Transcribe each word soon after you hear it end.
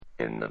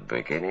In the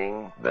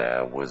beginning,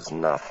 there was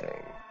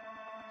nothing.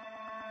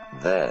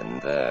 Then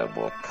there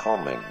were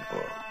comic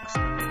books.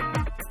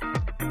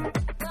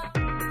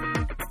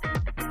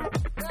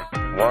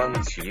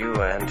 Once you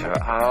enter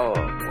our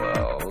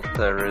world,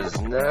 there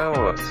is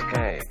no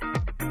escape.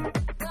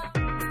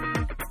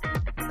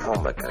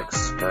 Comic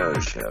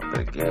exposure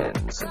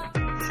begins in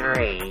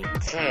 3,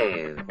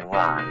 2,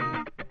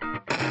 1.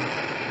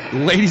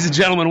 Ladies and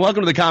gentlemen,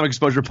 welcome to the Comic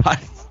Exposure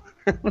Podcast.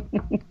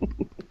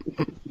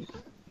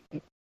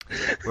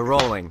 We're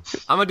rolling.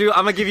 I'm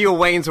gonna give you a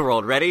Wayne's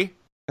World. Ready?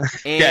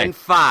 Okay. And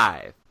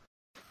 5,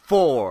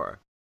 4,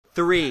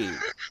 3.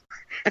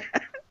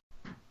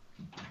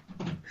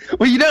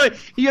 Well, you know,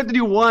 you have to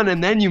do one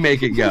and then you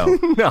make it go.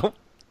 No.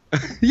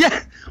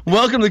 Yeah.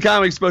 Welcome to the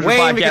Comic Exposure Wayne,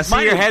 Podcast. we can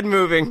see your head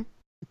moving.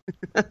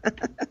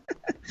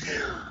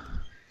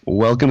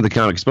 Welcome to the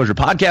Comic Exposure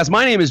Podcast.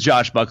 My name is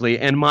Josh Buckley,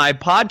 and my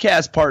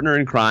podcast partner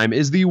in crime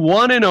is the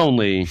one and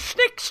only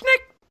Schnick,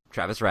 schnick.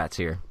 Travis Ratz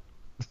here.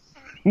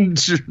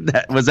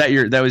 that was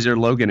your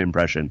Logan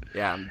impression.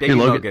 Yeah, baby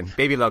Logan.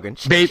 Baby Logan.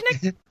 Schnick,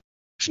 schnick.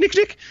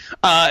 Schnick,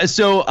 schnick.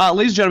 So,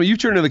 ladies and gentlemen, you've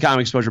turned to the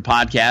Comic Exposure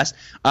Podcast,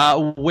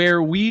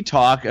 where we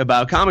talk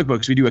about comic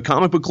books. We do a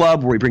comic book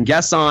club where we bring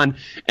guests on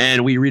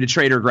and we read a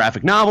trade or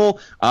graphic novel.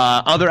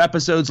 Other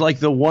episodes like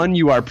the one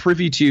you are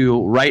privy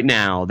to right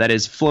now that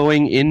is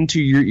flowing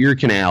into your ear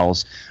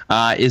canals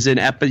is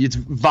it's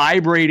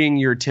vibrating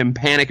your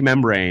tympanic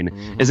membrane.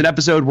 Mm-hmm. Is an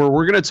episode where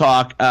we're going to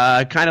talk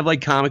kind of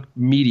like comic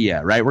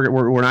media, right?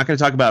 We're not going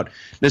to talk about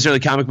necessarily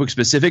comic book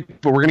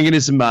specific, but we're going to get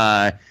into some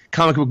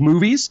comic book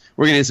movies.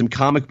 We're going to get some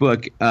comic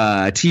book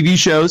TV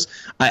shows.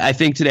 I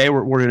think today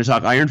we're going to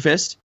talk Iron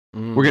Fist.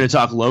 Mm-hmm. We're going to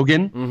talk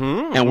Logan,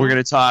 mm-hmm, and we're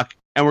going to talk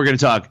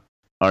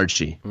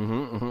Archie.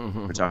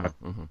 Mm-hmm, we're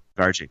talking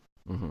Archie.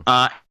 Mm-hmm.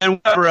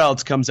 And whatever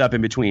else comes up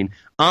in between.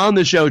 On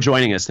the show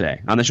joining us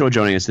today,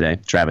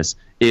 Travis,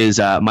 is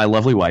my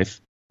lovely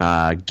wife,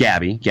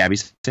 Gabby. Gabby,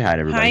 say hi to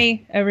everybody.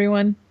 Hi,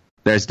 everyone.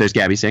 There's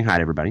Gabby saying hi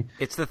to everybody.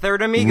 It's the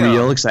third amigo.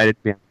 Real excited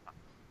to be on.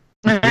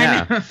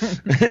 Yeah.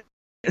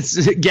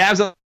 Gab's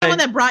the one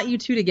that brought you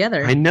two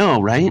together. I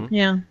know, right? Mm-hmm.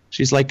 Yeah.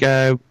 She's like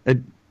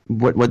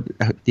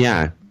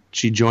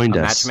she joined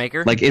us.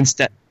 Matchmaker? Like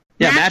instead.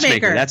 Yeah,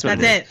 matchmaker. That's what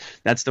it is.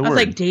 That's the word. I was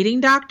like dating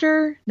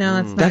doctor? No,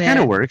 that's not that kind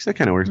of works. That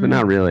kind of works, but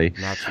not really.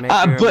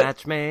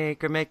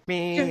 Matchmaker, make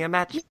me a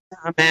match.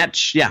 A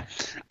match, yeah.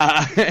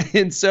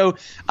 And so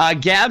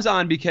Gab's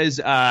on because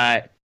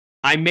I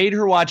made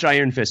her watch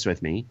Iron Fist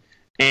with me.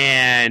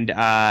 And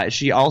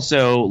she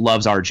also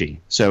loves Archie.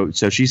 So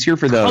she's here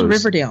for those. Oh,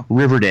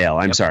 Riverdale.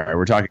 I'm sorry.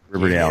 We're talking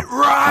Riverdale.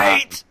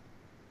 Right!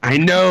 I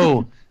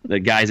know the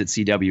guys at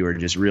CW are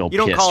just real pissed.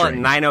 You don't call it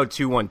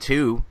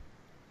 90212.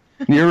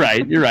 You're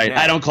right. Yeah.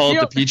 I don't call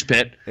it the Peach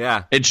Pit.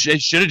 Yeah. It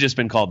should have just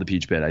been called the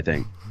Peach Pit, I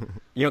think.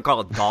 You don't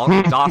call it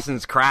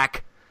Dawson's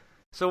Crack.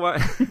 So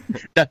what?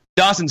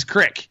 Dawson's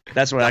Crick.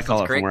 That's what I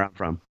call it from where I'm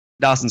from.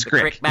 Dawson's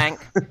Crick. Crick Bank.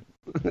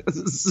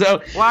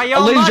 So, why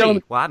y'all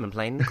money? Well, I've been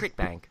playing the Crick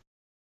Bank.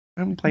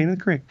 I'm playing in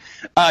the creek.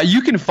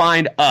 You can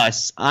find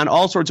us on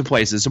all sorts of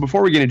places. So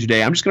before we get into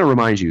today, I'm just going to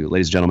remind you,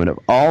 ladies and gentlemen, of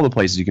all the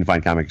places you can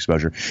find Comic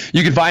Exposure.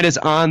 You can find us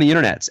on the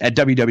internets at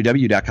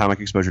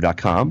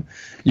www.comicexposure.com.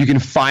 You can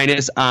find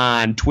us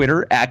on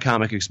Twitter at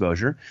Comic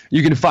Exposure.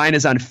 You can find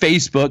us on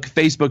Facebook,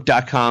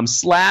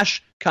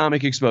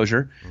 facebook.com/Comic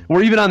Exposure.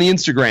 We're even on the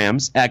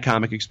Instagrams at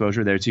Comic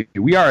Exposure there too.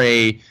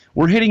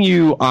 We're hitting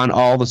you on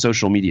all the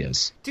social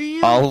medias. Do you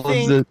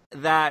think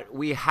that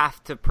we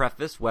have to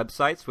preface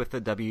websites with the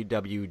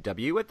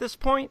www at this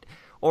point?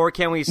 Or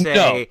can we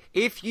say,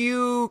 if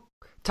you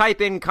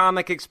type in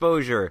Comic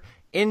Exposure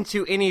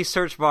into any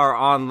search bar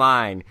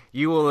online,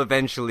 you will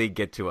eventually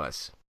get to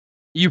us?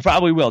 You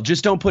probably will.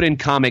 Just don't put in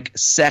Comic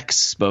Sex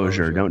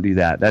Exposure. Don't do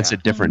that. That's a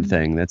different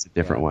thing. That's a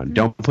different one.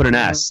 Don't put an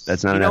S.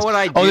 That's not an S. You know what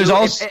I do? There's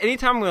also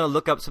anytime I'm going to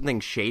look up something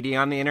shady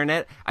on the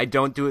internet, I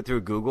don't do it through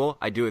Google.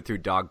 I do it through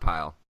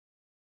Dogpile.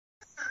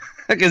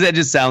 Because that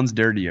just sounds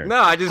dirtier.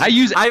 No, I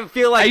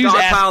feel like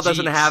Dogpile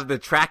doesn't have the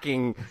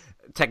tracking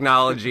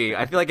technology.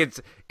 I feel like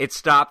it's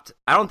stopped.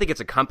 I don't think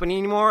it's a company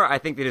anymore. I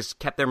think they just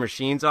kept their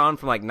machines on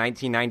from like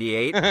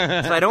 1998.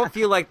 So I don't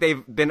feel like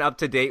they've been up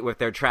to date with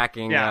their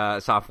tracking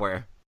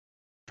software.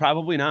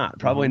 Probably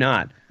not.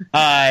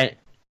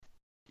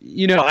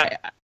 You know,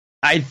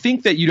 I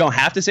think that you don't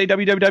have to say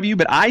www,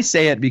 but I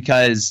say it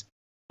because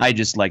I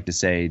just like to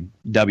say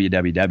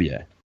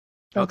www.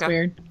 That's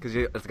weird. Because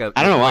it's like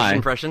I don't know why.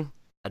 Impression.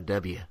 A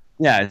W.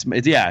 Yeah, it's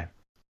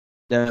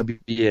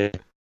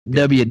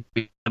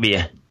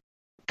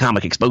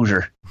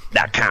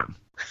www.comicexposure.com.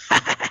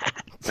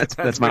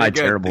 That's my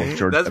terrible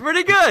George. That's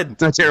pretty good.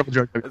 That's a terrible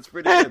George. That's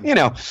pretty good. You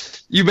know,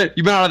 you've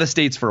been out of the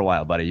States for a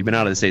while, buddy. You've been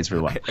out of the States for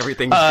a while.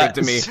 Everything's good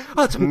to me.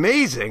 Oh, it's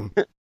amazing.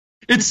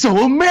 It's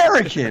so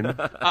American.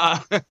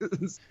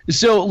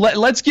 So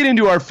let's get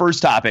into our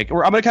first topic. I'm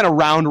going to kind of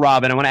round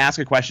robin. I want to ask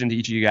a question to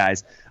each of you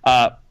guys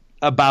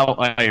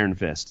about Iron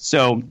Fist.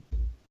 So,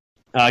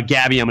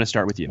 Gabby, I'm going to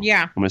start with you.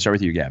 Yeah. I'm going to start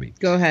with you, Gabby.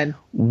 Go ahead.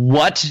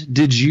 What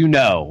did you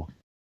know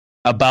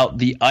about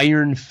the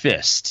Iron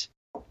Fist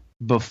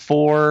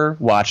before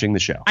watching the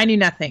show? I knew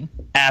nothing.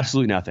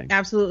 Absolutely nothing.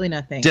 Absolutely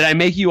nothing. Did I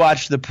make you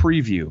watch the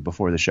preview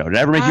before the show? Did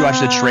I ever make you watch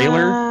the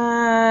trailer?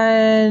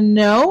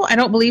 No, I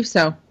don't believe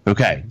so.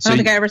 Okay. I don't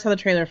think I ever saw the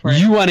trailer for it.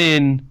 You went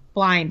in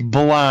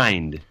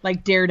blind.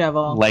 Like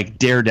Daredevil.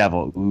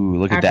 Ooh,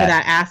 look at that. After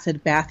that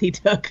acid bath he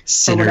took.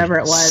 Or whatever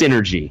it was.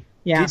 Synergy.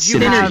 Yeah.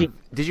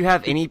 Did you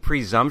have any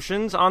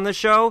presumptions on the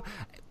show?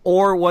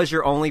 Or was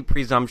your only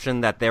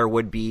presumption that there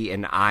would be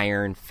an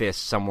Iron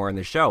Fist somewhere in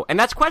the show? And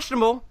that's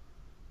questionable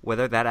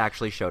whether that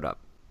actually showed up.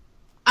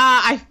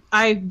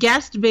 I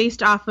guessed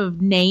based off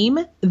of name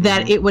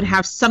that it would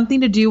have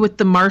something to do with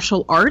the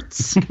martial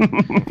arts.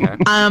 Okay.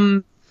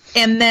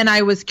 And then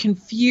I was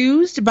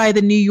confused by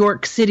the New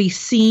York City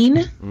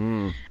scene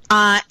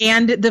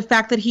and the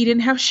fact that he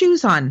didn't have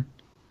shoes on.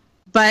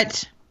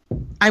 But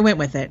I went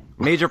with it.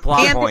 Major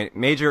plot point.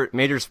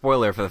 Major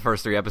spoiler for the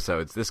first 3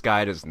 episodes. This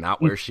guy does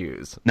not wear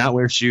shoes. Not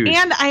wear shoes.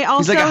 And I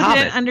also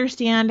didn't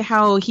understand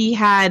how he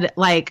had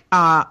like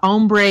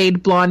ombre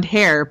blonde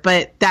hair,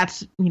 but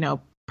that's,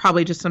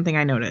 probably just something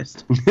I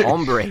noticed.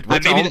 Ombre.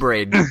 What's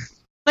ombre?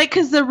 Like,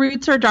 because the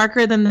roots are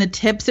darker than the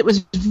tips. It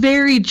was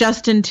very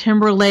Justin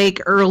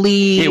Timberlake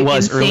early. It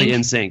was early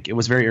in sync. It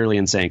was very early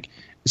in sync.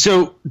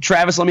 So,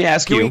 Travis, let me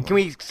ask you. Can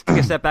we take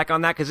a step back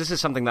on that? Because this is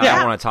something that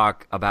I want to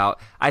talk about.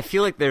 I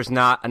feel like there's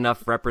not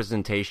enough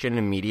representation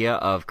in media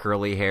of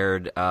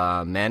curly-haired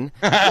men.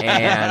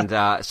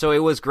 And so it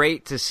was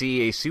great to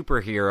see a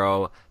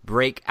superhero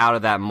break out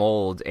of that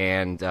mold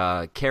and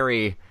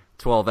carry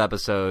 12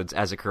 episodes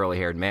as a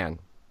curly-haired man.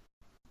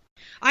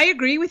 I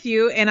agree with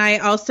you, and I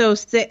also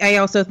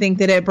think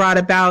that it brought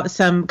about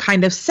some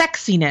kind of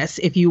sexiness,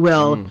 if you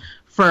will,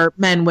 for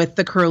men with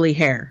the curly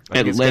hair.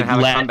 It's going to have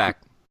a comeback.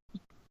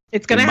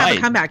 It's going to have a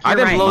comeback. I've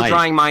been blow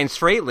drying mine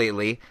straight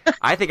lately.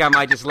 I think I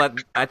might just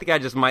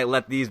might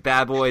let these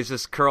bad boys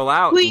just curl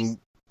out and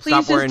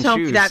stop wearing shoes. Please just tell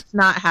me that's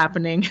not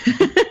happening.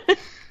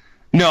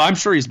 No, I'm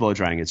sure he's blow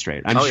drying it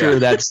straight. I'm sure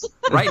that's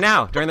right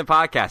now during the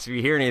podcast. If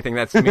you hear anything,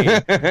 that's me.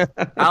 I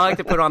like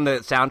to put on the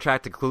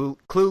soundtrack to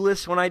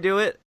Clueless when I do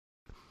it.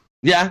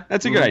 Yeah,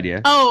 that's a good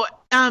idea. Oh,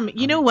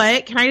 you know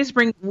what? Can I just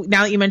bring,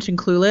 now that you mentioned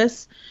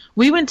Clueless,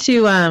 we went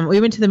to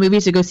the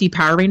movies to go see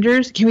Power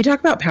Rangers. Can we talk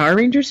about Power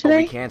Rangers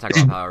today? We can talk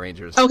about Power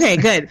Rangers. Okay,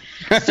 good.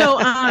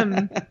 So,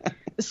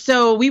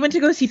 so we went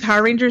to go see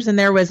Power Rangers, and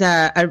there was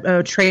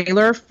a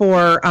trailer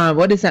for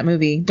what is that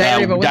movie?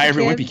 Diary of a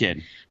Wimpy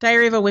Kid.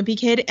 Diary of a Wimpy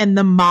Kid, and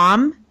the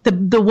mom,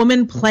 the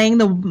woman playing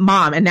the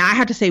mom, and now I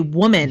have to say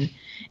woman,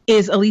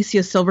 is Alicia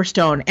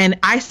Silverstone, and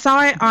I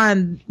saw it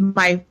on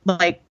my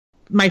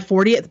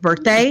 40th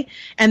birthday,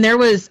 and there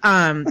was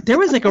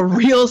like a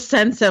real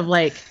sense of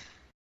like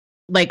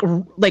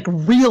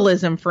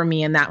realism for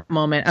me in that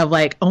moment of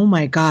like, oh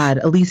my God,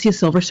 Alicia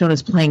Silverstone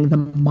is playing the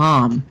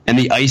mom, and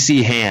the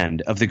icy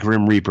hand of the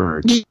Grim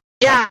Reaper.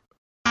 Yeah,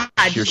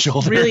 your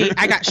shoulder. Really,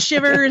 I got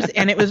shivers,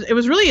 and it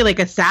was really like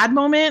a sad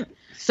moment.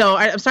 So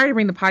I'm sorry to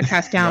bring the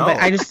podcast down, but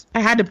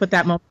I had to put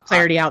that moment of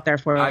clarity out there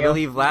for you. I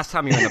believe last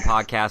time you were on the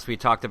podcast, we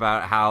talked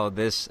about how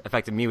this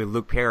affected me with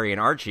Luke Perry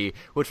and Archie,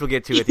 which we'll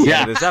get to at the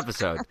end of this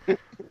episode. And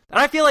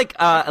I feel like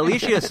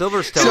Alicia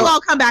Silverstone... She'll all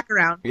come back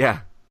around. Yeah.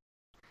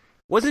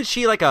 Wasn't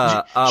she like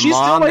a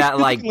mom that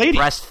like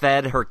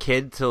breastfed her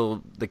kid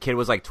till the kid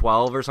was like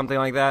 12 or something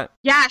like that?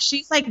 Yeah,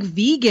 she's like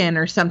vegan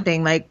or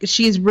something. Like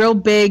she's real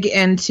big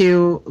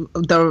into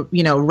the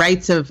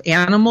rights of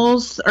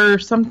animals or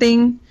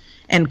something.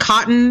 And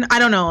cotton, I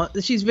don't know.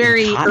 She's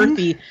very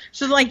earthy. She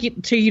doesn't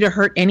like to you to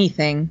hurt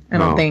anything, I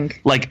don't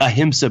think. Like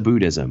Ahimsa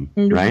Buddhism,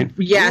 right?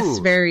 Yes,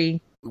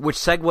 very. Which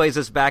segues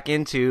us back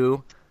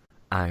into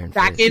Iron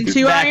Fist.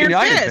 Into Iron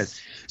Fist.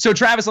 So,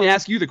 Travis, let me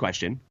ask you the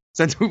question.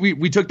 Since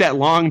we took that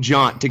long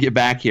jaunt to get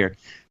back here,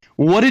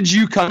 what did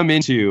you come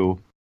into?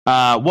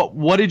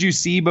 What did you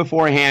see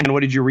beforehand?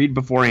 What did you read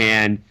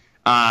beforehand?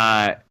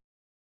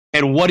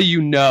 And what do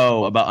you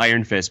know about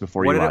Iron Fist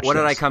before you watched What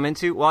did I come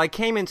into? Well, I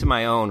came into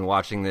my own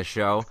watching this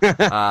show.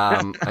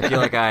 I feel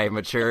like I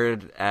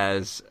matured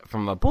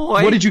from a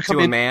boy to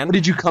a man. What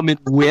did you come in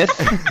with?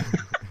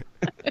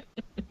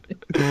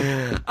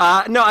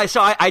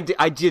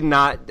 I did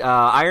not.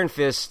 Iron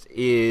Fist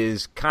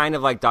is kind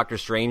of like Doctor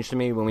Strange to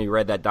me when we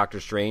read that Doctor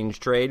Strange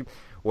trade,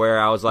 where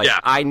I was like,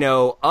 I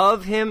know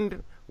of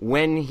him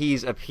when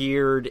he's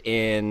appeared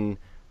in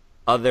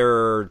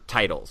other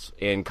titles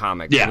in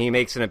comics. Yeah. When he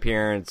makes an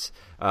appearance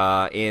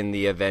in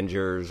the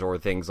Avengers or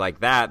things like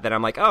that, then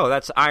I'm like, oh,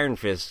 that's Iron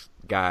Fist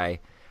guy.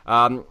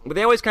 But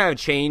they always kind of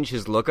change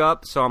his look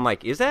up, so I'm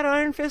like, is that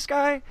Iron Fist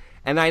guy?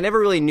 And I never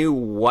really knew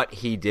what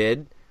he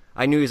did.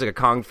 I knew he's like a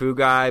kung fu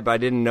guy, but I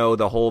didn't know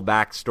the whole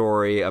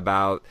backstory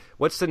about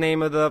what's the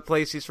name of the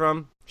place he's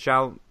from?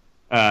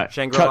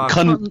 Shangri-La?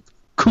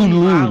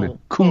 Kunlun.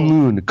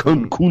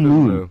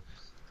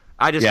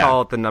 I just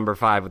call it the number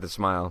 5 with a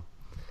smile.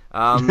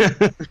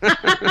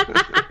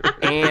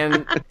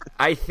 And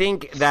I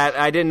think that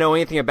I didn't know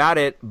anything about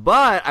it,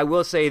 but I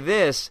will say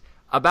this,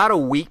 about a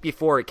week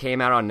before it came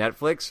out on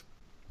Netflix,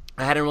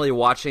 I hadn't really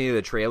watched any of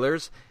the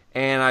trailers,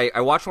 and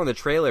I watched one of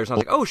the trailers, and I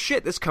was like, oh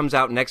shit, this comes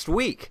out next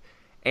week.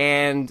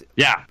 And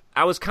yeah,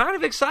 I was kind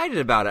of excited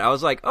about it. I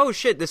was like, oh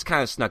shit, this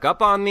kind of snuck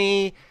up on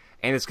me,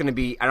 and it's going to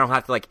be, I don't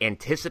have to like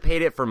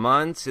anticipate it for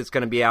months. It's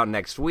going to be out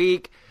next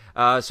week.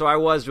 So I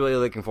was really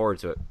looking forward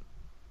to it.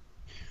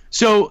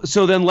 So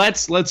then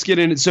let's get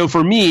into. So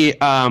for me,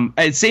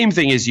 same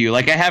thing as you.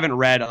 Like, I haven't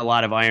read a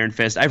lot of Iron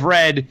Fist. I've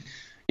read,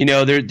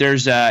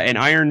 there's an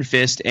Iron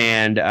Fist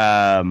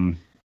and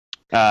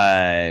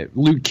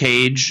Luke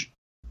Cage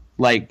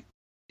like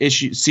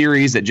issue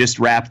series that just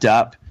wrapped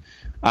up.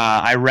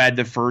 I read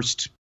the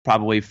first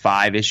probably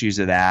 5 issues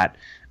of that.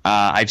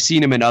 I've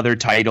seen him in other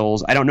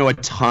titles. I don't know a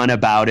ton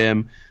about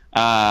him,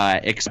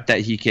 except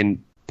that he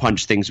can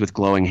punch things with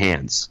glowing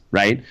hands.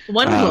 Right?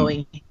 One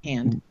glowing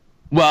hand.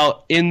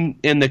 Well, in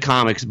the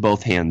comics,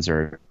 both hands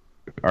are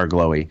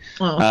glowy.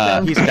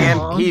 Oh, he's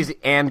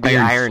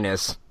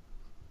ambi-ironess.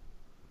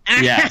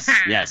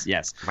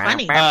 Yes.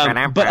 Funny.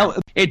 But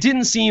it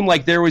didn't seem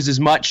like there was as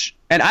much,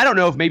 and I don't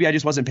know if maybe I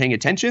just wasn't paying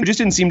attention. It just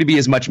didn't seem to be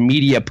as much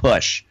media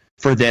push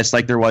for this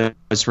like there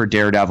was for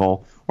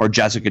Daredevil or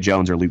Jessica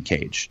Jones or Luke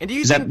Cage. And do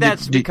you think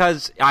that's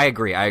because I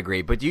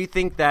agree, but do you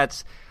think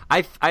that's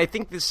I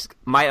think this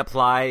might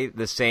apply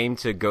the same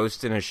to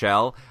Ghost in a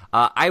Shell.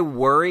 I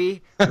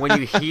worry when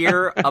you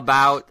hear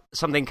about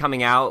something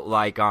coming out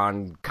like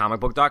on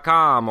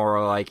comicbook.com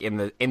or like in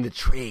the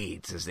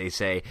trades, as they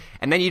say,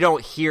 and then you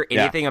don't hear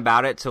anything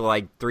about it till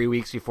like 3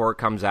 weeks before it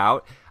comes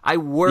out. I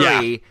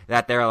worry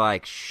that they're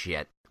like,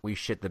 shit, we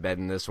shit the bed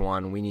in this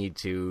one. We need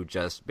to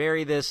just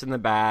bury this in the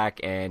back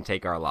and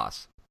take our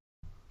loss.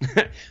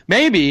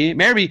 maybe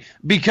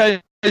because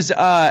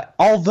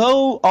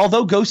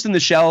although Ghost in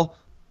the Shell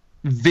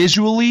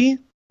visually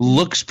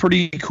looks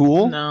pretty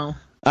cool. No.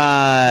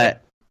 I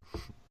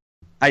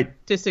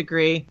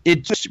disagree.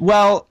 It's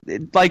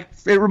visually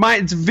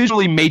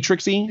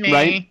Matrixy,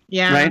 right?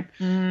 Yeah. Right?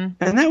 Mm.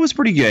 And that was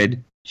pretty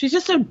good. She's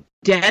just so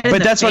dead.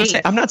 But that's what I'm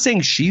saying. I'm not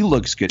saying she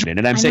looks good in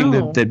it. I'm saying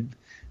that.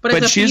 But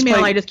as a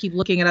female, I just keep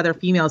looking at other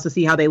females to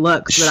see how they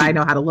look so that I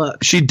know how to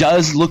look. She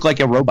does look like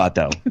a robot,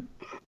 though.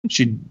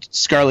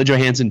 Scarlett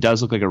Johansson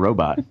does look like a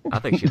robot. I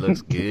think she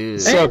looks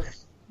good. So.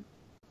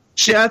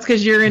 That's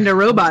because you're into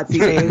robots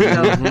these days, so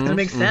that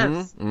makes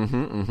sense.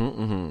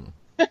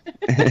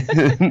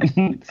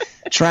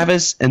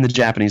 Travis and the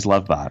Japanese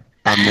Love Bot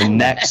on the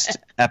next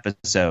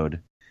episode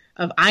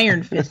of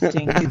Iron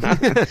Fisting.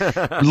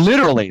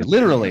 literally.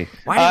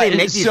 Why do they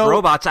make these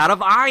robots out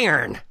of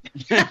iron?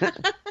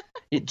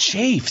 It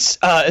chafes.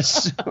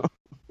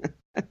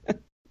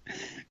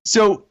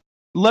 So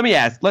let me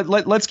ask.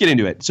 Let's get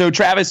into it. So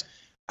Travis,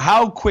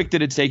 how quick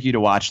did it take you to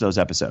watch those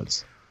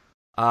episodes?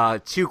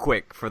 Too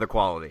quick for the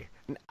quality.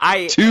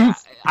 I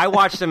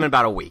watched them in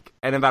about a week,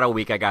 and in about a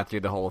week I got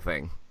through the whole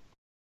thing.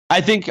 I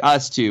think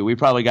us too. We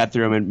probably got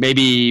through them in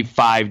maybe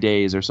 5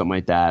 days or something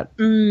like that.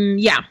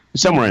 Yeah.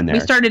 Somewhere in there. We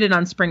started it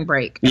on spring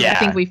break. Yeah. I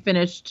think we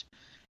finished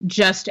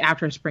just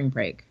after spring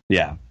break.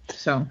 Yeah.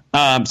 So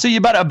you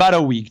about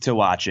a week to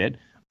watch it.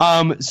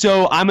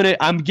 So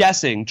I'm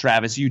guessing,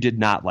 Travis, you did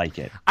not like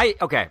it.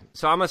 Okay.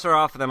 So I'm gonna start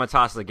off with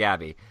toss to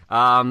Gabby.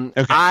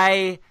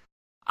 Okay.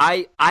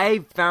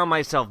 I found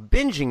myself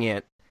binging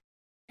it,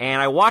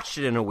 and I watched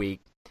it in a week.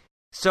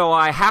 So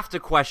I have to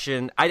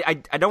question.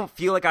 I don't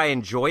feel like I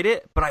enjoyed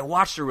it, but I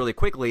watched it really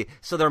quickly.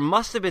 So there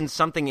must have been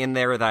something in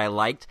there that I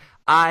liked.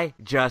 I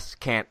just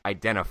can't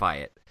identify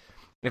it.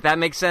 If that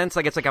makes sense,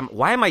 like it's like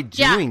why am I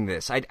doing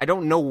this? I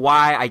don't know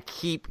why I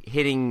keep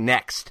hitting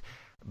next.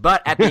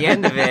 But at the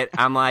end of it,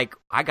 I'm like,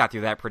 I got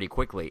through that pretty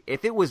quickly.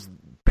 If it was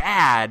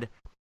bad,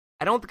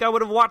 I don't think I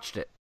would have watched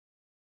it.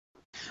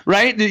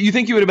 Right? You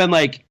think you would have been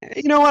like,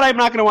 you know what? I'm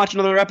not going to watch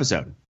another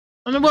episode.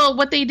 Well,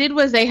 what they did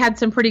was they had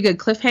some pretty good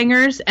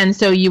cliffhangers, and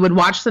so you would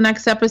watch the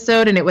next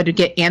episode, and it would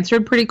get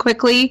answered pretty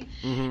quickly,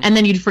 and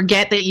then you'd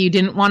forget that you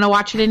didn't want to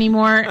watch it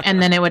anymore,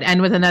 and then it would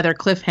end with another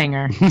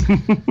cliffhanger.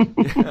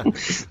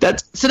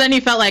 So then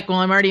you felt like, well,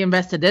 I'm already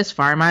invested this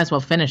far, I might as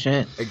well finish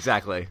it.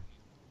 Exactly.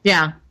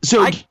 Yeah.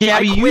 So I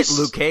quit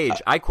Luke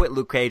Cage. I quit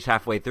Luke Cage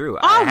halfway through.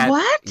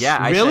 What?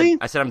 Yeah. Really?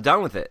 I said I'm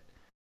done with it,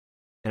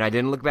 and I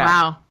didn't look back.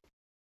 Wow.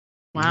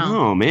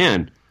 Oh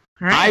man.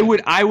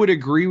 Right. I would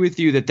agree with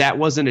you that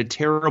wasn't a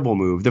terrible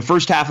move. The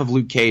first half of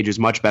Luke Cage is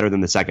much better than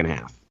the second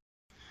half.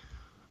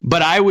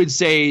 But I would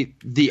say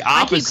the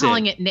opposite. I keep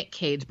calling it Nick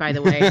Cage, by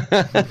the way.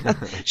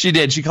 She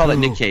did. She called it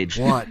Nick Cage.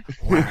 What?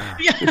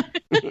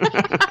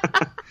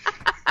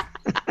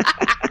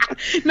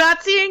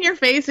 Not seeing your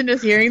face and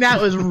just hearing that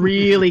was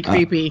really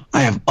creepy. I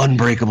have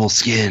unbreakable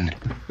skin.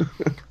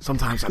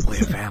 Sometimes I play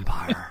a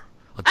vampire.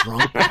 A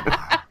drunk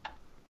vampire.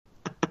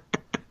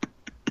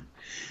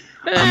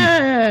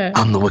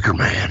 I'm the Wicker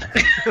Man.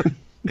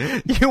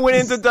 You went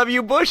into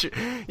W. Bush.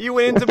 You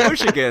went into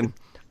Bush again.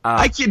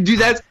 I can do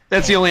that.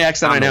 That's the only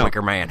accent I know. The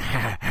Wicker Man.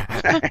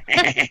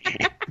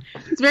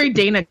 It's very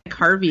Dana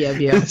Carvey of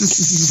you.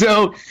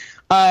 So,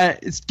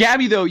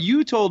 Gabby, though,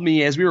 you told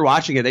me as we were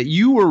watching it that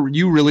you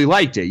really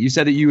liked it. You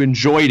said that you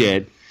enjoyed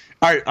it.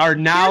 Are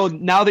now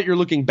that you're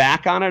looking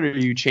back on it, are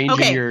you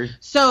changing your?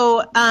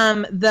 So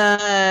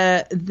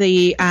the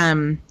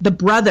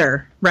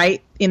brother,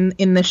 right,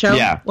 in the show.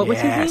 Yeah. What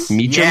was his name?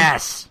 Meacham?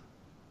 Yes.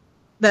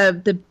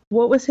 the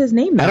what was his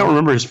name? Though? I don't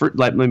remember his first.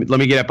 Let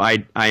me get up.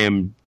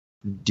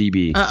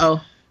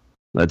 IMDb.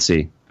 Let's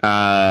see.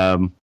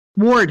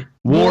 Ward.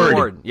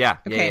 Yeah.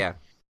 Okay. Yeah.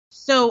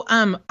 So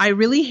I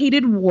really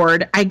hated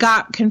Ward. I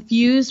got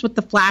confused with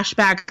the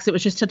flashbacks. It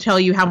was just to tell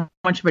you how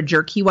much of a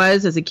jerk he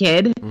was as a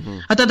kid. Mm-hmm.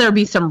 I thought there would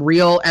be some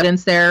real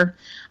evidence there.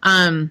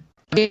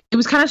 It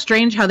was kind of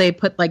strange how they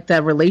put like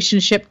the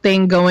relationship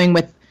thing going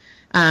with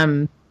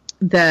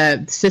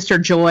the sister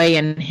Joy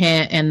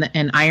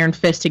and Iron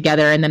Fist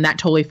together, and then that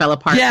totally fell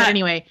apart. Yeah. But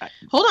anyway,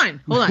 hold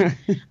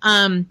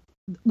on.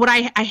 What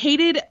I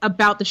hated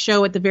about the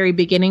show at the very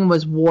beginning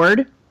was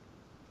Ward,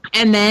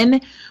 and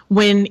then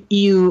when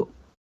you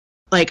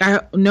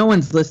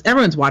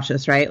everyone's watched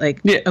this, right?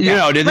 Like, yeah, okay,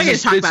 we're going to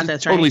talk about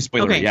this, right? Totally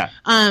spoilery, okay. Yeah.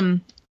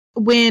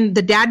 When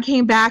the dad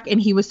came back and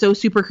he was so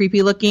super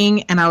creepy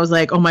looking, and I was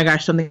like, oh my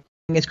gosh, something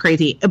is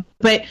crazy.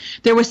 But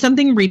there was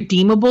something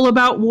redeemable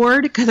about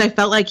Ward because I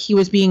felt like he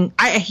was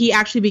he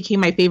actually became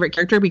my favorite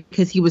character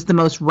because he was the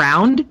most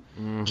round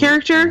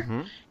character.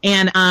 Mm-hmm.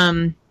 And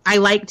I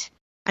liked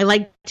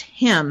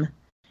him.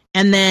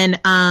 And then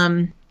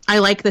I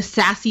like the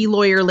sassy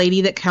lawyer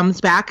lady that comes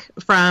back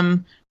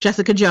from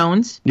Jessica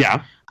Jones.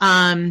 Yeah.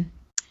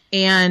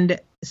 And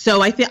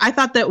so I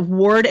thought that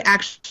Ward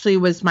actually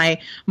was my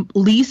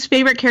least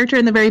favorite character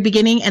in the very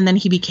beginning, and then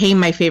he became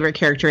my favorite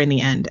character in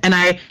the end. And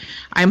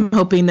I'm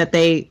hoping that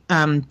they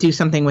do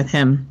something with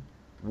him.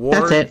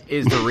 Ward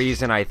is the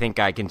reason I think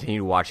I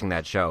continued watching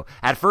that show.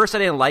 At first, I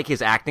didn't like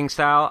his acting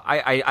style.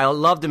 I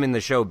loved him in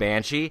the show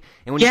Banshee,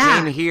 and when he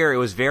came here, it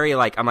was very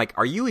I'm like,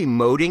 are you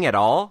emoting at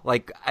all?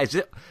 Like,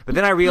 but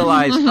then I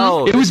realized,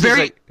 it was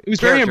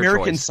very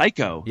American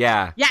Psycho.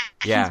 Yeah.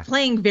 He's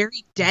playing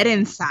very dead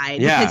inside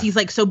because he's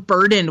like so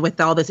burdened with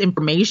all this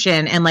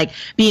information and like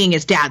being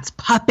his dad's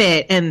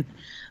puppet. And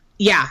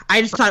yeah,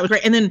 I just thought it was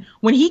great. And then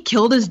when he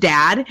killed his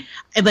dad,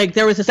 like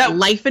there was this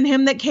life in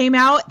him that came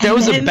out. That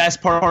was the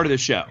best part of the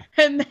show.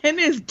 And then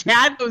his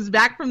dad goes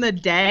back from the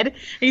dead and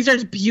he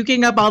starts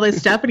puking up all this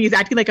stuff and he's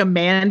acting like a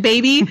man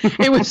baby.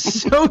 It was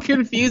so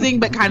confusing,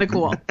 but kind of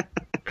cool.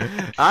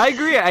 I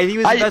agree. He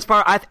was the best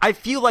part. I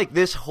feel like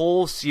this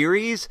whole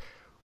series,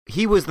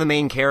 he was the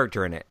main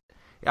character in it.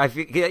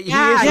 He is really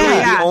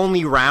the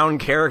only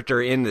round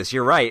character in this.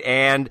 You're right,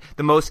 and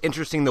the most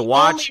interesting to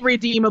watch, only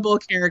redeemable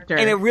character,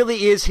 and it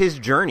really is his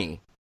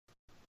journey.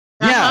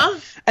 Yeah,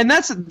 and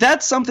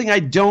that's something I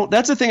don't.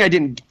 That's the thing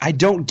I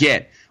don't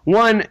get.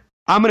 One,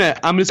 I'm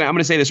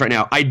gonna say this right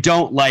now. I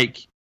don't like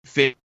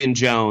Finn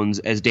Jones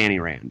as Danny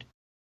Rand,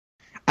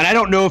 and I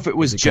don't know if it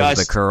was just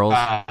the curls.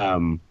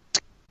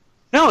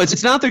 No,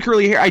 it's not the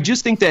curly hair. I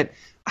just think that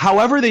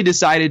however they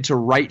decided to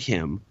write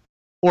him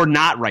or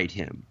not write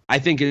him, I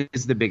think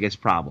is the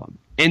biggest problem.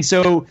 And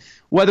so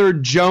whether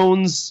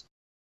Jones,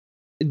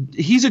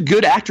 he's a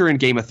good actor in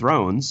Game of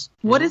Thrones.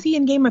 What is he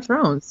in Game of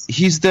Thrones?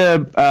 He's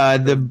the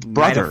brother.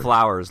 Knight of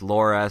Flowers,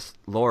 Laura's.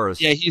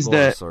 Yeah, he's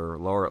Loras, the or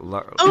Laura.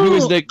 Who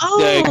is the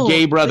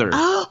gay brother?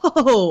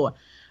 Oh,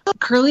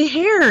 curly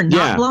hair,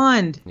 not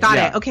blonde. Got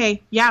it.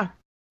 Okay, yeah.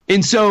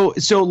 And so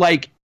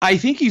like I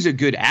think he's a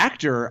good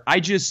actor.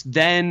 His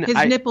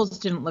nipples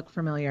didn't look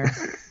familiar.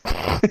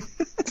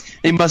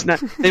 They must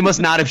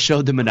not have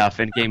showed them enough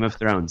in Game of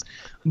Thrones.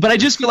 But I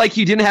just feel like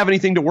he didn't have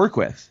anything to work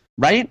with,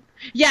 right?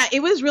 Yeah,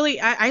 it was really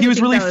he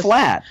was really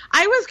flat.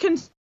 I was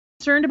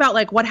concerned about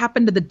like what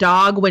happened to the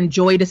dog when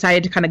Joy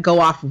decided to kind of go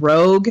off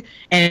rogue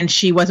and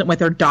she wasn't with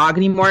her dog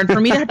anymore. And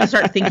for me to have to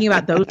start thinking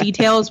about those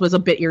details was a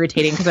bit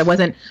irritating because I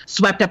wasn't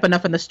swept up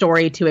enough in the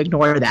story to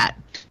ignore that.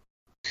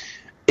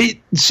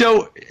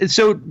 So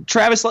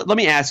Travis, let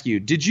me ask you,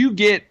 did you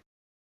get,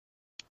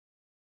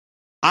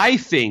 I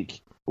think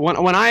when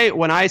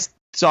I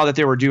saw that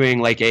they were doing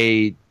like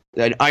an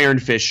Iron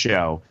Fist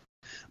show,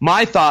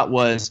 my thought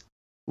was,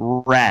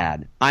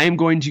 rad, I am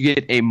going to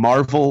get a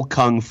Marvel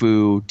Kung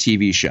Fu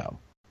TV show,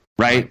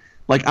 right?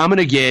 Like I'm going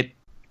to get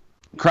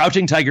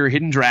Crouching Tiger,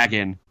 Hidden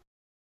Dragon,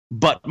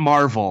 but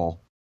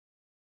Marvel.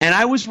 And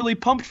I was really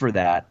pumped for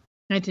that.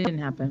 It didn't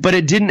happen. But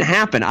it didn't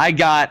happen. I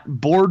got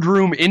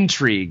Boardroom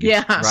Intrigue,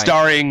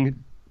 starring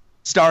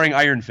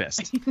Iron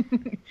Fist,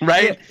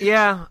 right?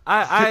 Yeah,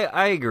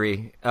 I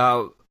agree.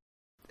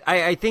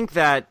 I think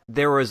that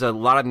there was a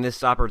lot of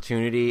missed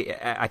opportunity.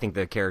 I think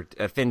the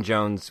character Finn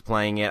Jones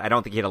playing it, I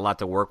don't think he had a lot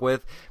to work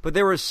with. But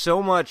there was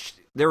so much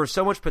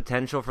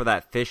potential for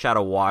that fish out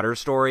of water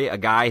story. A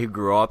guy who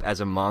grew up as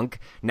a monk,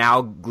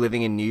 now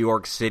living in New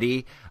York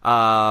City,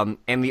 and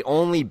the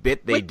only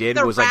bit they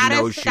did was like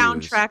no shoes.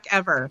 Soundtrack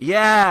ever.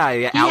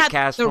 Yeah,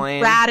 Outkast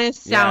playing. The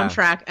raddest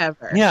soundtrack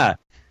ever. Yeah,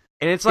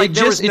 and it's like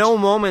there was no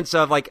moments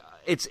of like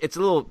it's a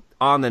little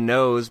on the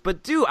nose,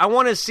 but dude, I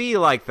want to see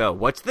like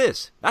what's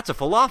this? That's a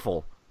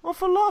falafel. Oh,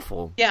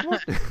 falafel. Yeah.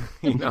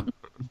 You know.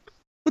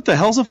 What the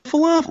hell's a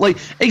falafel? Like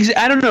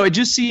I don't know. It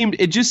just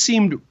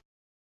seemed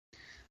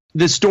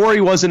the story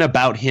wasn't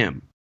about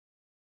him.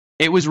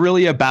 It was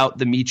really about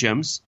the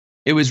Meachums.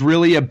 It was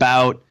really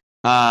about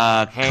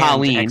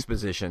Colleen.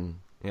 Exposition.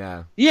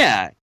 Yeah.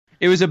 Yeah.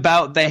 It was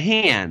about the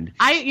hand.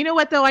 You know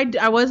what though?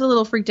 I was a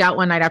little freaked out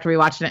one night after we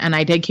watched it, and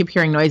I did keep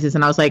hearing noises,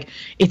 and I was like,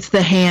 "It's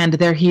the hand.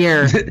 They're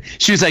here."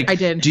 She was like, "I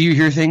did. Do you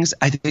hear things?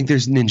 I think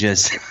there's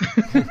ninjas."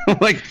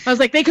 Like, I was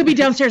like, "They could be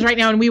downstairs right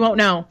now, and we won't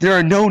know." There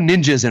are no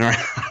ninjas in our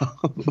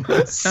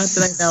house. Not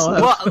that I know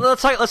of. Well,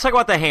 let's talk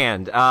about the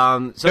hand.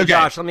 So okay.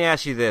 Josh, let me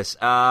ask you this.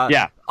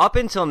 Up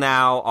until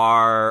now,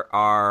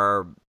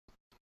 our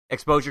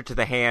exposure to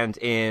the hand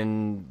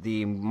in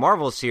the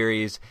Marvel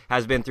series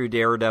has been through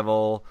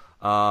Daredevil.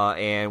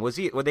 And were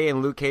they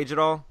in Luke Cage at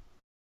all?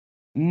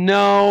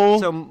 No.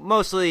 So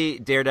mostly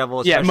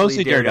Daredevil, especially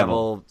mostly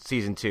Daredevil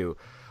season 2.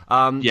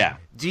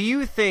 Do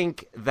you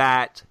think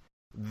that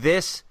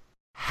this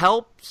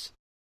helps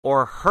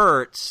or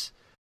hurts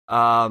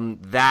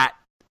that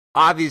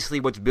obviously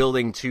what's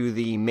building to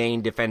the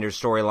main Defenders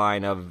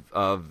storyline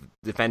of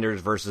Defenders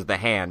versus the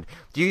Hand?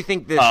 Do you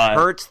think this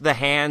hurts the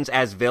Hands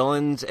as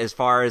villains as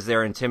far as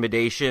their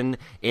intimidation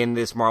in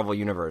this Marvel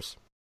universe?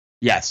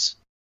 Yes.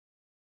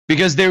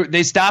 Because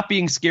they stop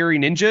being scary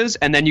ninjas,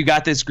 and then you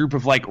got this group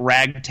of like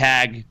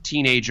ragtag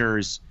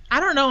teenagers. I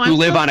don't know. Who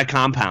live on a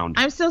compound.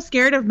 I'm still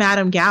scared of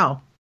Madame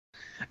Gao.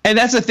 And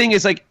that's the thing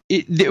is like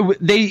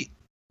they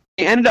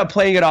ended up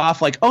playing it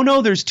off like, oh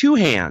no, there's two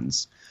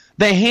hands.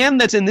 The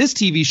hand that's in this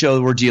TV show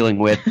we're dealing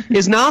with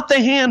is not the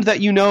hand that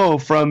you know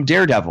from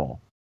Daredevil.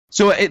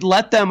 So it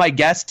let them, I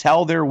guess,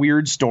 tell their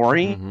weird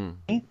story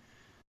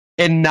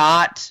and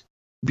not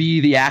be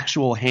the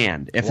actual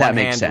hand. If that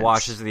makes sense. One hand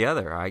washes the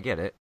other. I get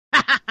it.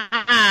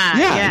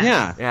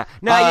 Yeah.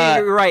 No,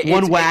 you're right.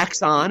 One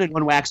wax on and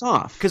one wax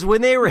off. Because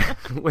when they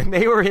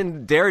were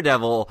in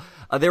Daredevil,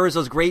 there was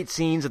those great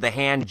scenes of the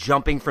Hand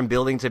jumping from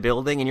building to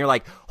building, and you're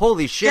like,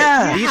 holy shit,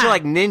 these are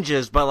like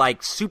ninjas, but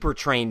like super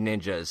trained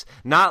ninjas,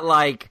 not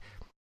like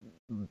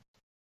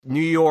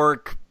New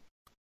York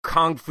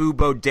Kung Fu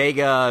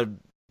bodega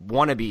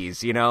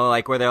wannabes, you know,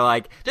 like where they're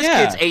like, this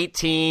kid's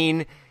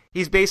 18,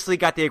 he's basically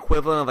got the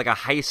equivalent of like a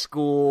high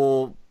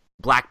school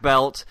black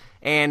belt,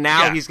 and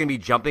now he's going to be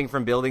jumping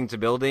from building to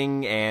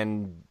building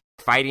and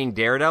fighting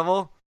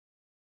Daredevil.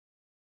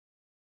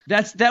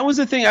 That was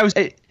the thing.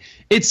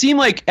 It seemed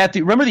like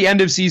remember the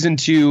end of season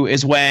 2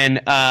 is when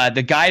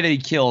the guy that he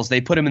kills,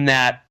 they put him in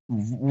that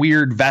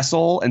weird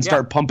vessel and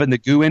start pumping the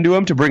goo into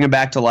him to bring him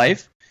back to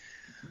life.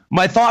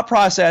 My thought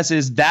process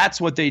is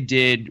that's what they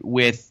did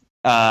with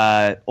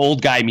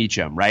old guy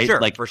Meacham, right?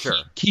 Sure, like for sure.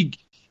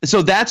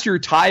 So that's your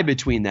tie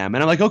between them.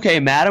 And I'm like, okay,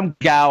 Madame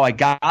Gao, I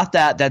got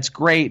that. That's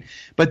great.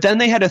 But then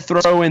they had to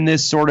throw in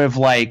this sort of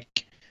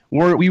like,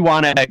 we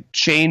want to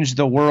change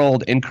the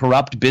world and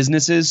corrupt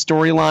businesses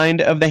storyline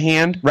of the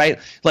Hand, right?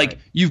 Like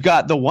you've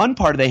got the one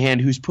part of the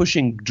Hand who's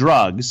pushing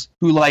drugs,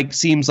 who like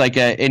seems like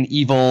an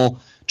evil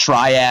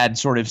triad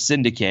sort of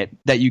syndicate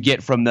that you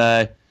get from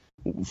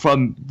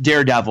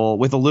Daredevil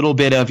with a little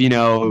bit of, you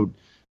know,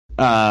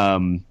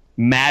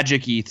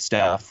 magic-y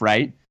stuff,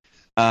 right?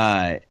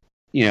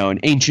 You know, an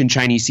ancient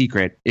Chinese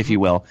secret, if you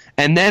will.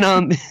 And then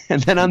on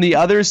the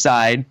other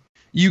side,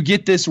 you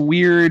get this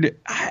weird,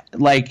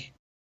 like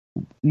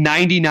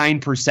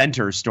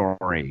 99%er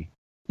story.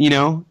 You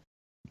know,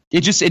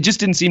 it just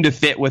didn't seem to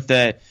fit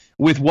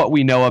with what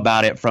we know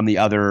about it from the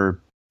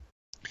other.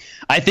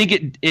 I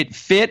think it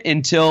fit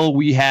until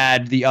we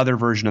had the other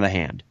version of the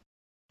Hand.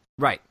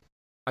 Right.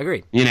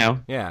 Agreed. You know.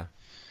 Yeah.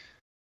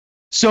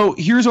 So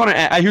here's what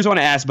I want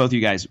to ask both of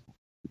you guys.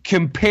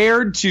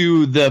 Compared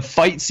to the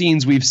fight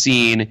scenes we've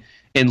seen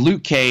in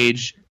Luke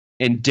Cage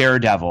and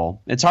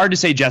Daredevil, it's hard to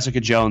say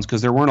Jessica Jones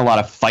because there weren't a lot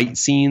of fight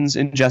scenes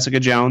in Jessica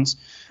Jones.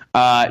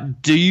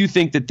 Do you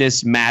think that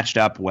this matched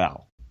up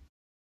well,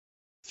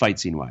 fight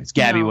scene wise?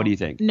 Gabby, what do you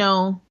think?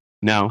 No.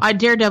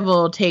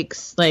 Daredevil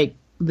takes like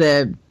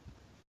the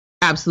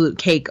absolute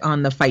cake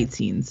on the fight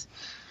scenes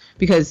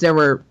because there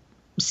were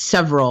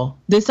several.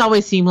 This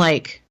always seemed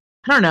like,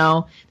 I don't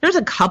know, there's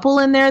a couple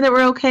in there that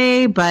were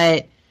okay,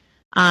 but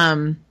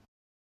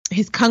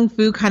his kung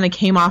fu kind of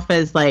came off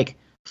as like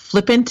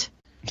flippant.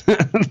 Like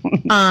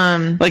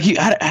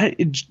I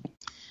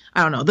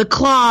don't know, the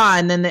claw,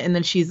 and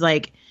then she's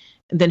like,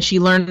 then she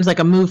learns like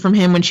a move from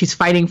him when she's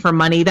fighting for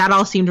money. That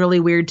all seemed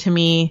really weird to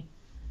me.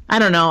 I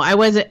don't know. I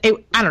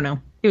don't know.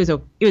 It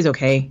was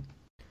okay.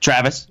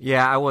 Travis?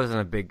 Yeah, I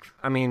wasn't a big.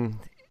 I mean,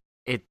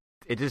 it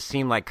just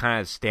seemed like kind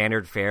of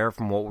standard fare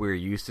from what we were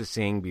used to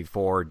seeing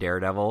before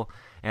Daredevil,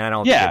 and I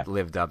don't think it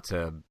lived up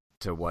to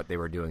what they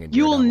were doing in Daredevil.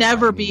 You will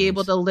never be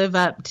able to live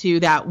up to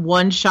that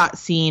one-shot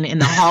scene in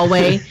the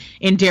hallway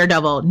in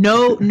Daredevil.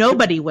 No,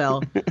 nobody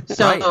will.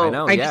 So right, I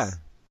know,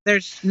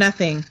 there's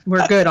nothing.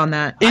 We're good on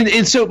that.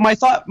 And so my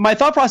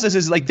thought process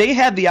is like they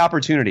had the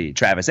opportunity,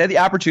 Travis. They had the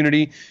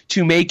opportunity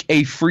to make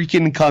a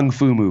freaking kung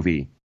fu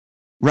movie,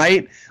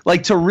 right?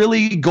 Like to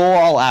really go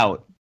all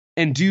out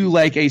and do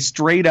like a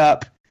straight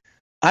up.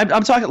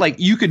 I'm talking like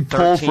you could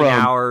pull 13 from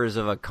hours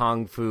of a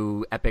kung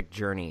fu epic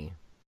journey.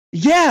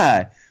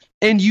 Yeah.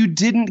 And you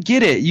didn't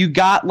get it. You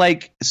got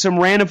like some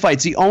random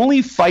fights. The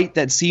only fight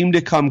that seemed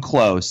to come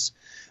close,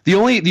 the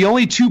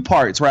only two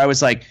parts where I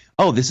was like,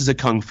 oh, this is a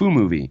kung fu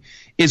movie,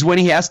 is when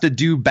he has to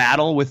do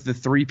battle with the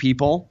three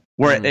people,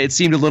 where it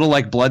seemed a little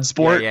like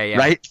Bloodsport,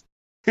 right?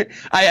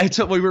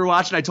 we were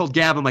watching, I told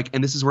Gab, I'm like,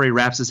 and this is where he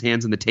wraps his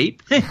hands in the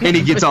tape and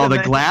he gets all the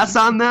glass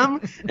on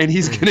them and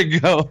he's going to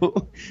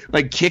go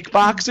like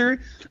kickboxer.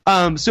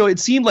 So it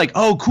seemed like,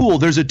 oh, cool,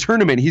 there's a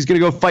tournament. He's going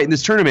to go fight in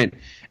this tournament.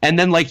 And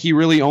then like he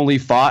really only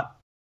fought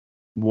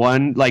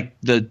one, like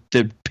the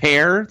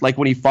pair, like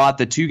when he fought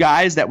the two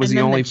guys, that was the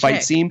only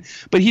fight scene.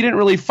 But he didn't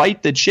really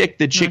fight the chick.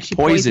 The chick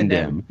poisoned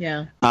him.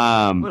 Yeah.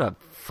 What a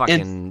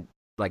fucking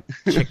like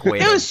chick way.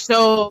 It was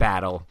so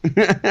battle.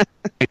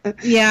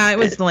 Yeah, it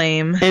was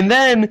lame. And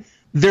then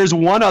there's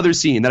one other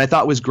scene that I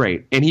thought was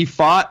great, and he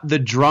fought the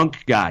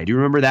drunk guy. Do you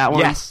remember that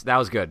one? Yes, that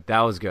was good.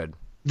 That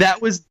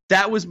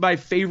was my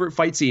favorite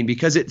fight scene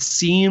because it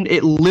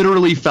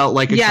literally felt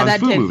like a kung fu movie. Yeah,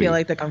 that did feel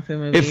like the kung fu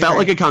movie. It felt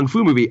like a kung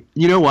fu movie.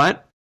 You know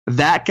what?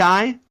 That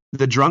guy,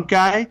 the drunk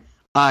guy,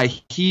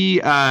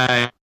 he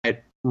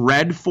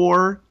read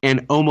for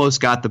and almost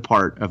got the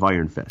part of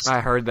Iron Fist. I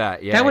heard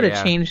that. Yeah, that would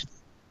have changed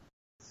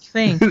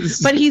thing.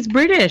 But he's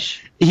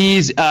British.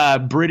 He's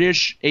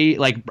British,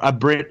 like a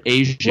Brit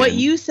Asian. What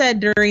you said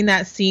during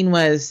that scene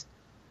was,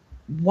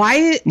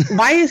 why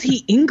is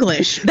he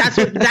English? That's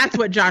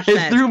what Josh said.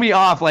 It threw me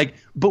off.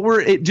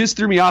 It just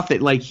threw me off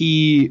that like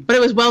he. But it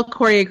was well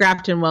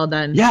choreographed and well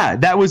done. Yeah,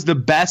 that was the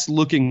best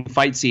looking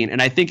fight scene, and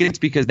I think it's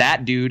because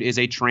that dude is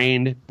a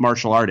trained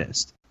martial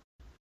artist,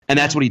 and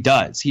that's what he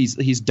does.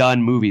 He's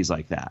done movies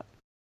like that.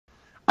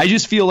 I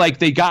just feel like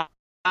they got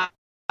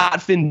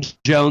Finn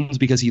Jones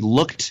because he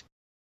looked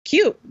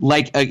cute,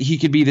 like he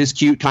could be this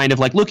cute kind of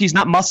like, look, he's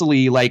not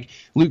muscly like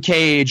Luke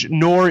Cage,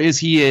 nor is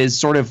he as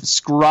sort of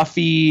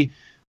scruffy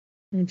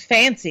and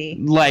fancy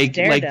like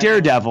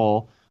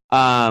Daredevil.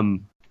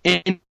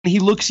 And he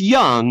looks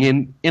young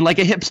and like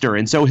a hipster,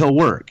 and so he'll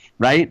work,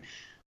 right?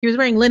 He was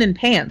wearing linen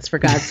pants, for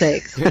God's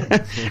sakes.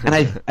 And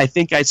I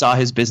think I saw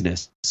his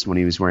business when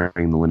he was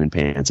wearing the linen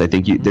pants. I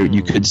think you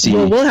could see.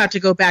 Well, we'll have to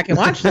go back and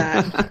watch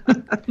that.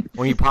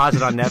 When you pause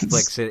it on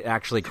Netflix, it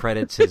actually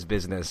credits his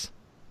business.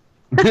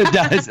 It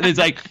does, and it's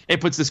like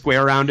it puts the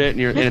square around it,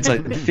 and it's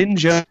like Finn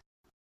Jones'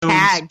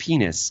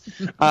 penis.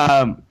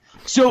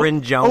 So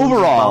Finn Jones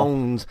overall,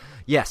 bones.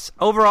 Yes,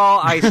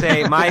 overall, I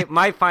say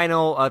my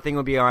final thing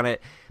would be on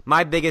it.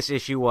 My biggest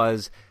issue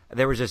was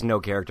there was just no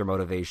character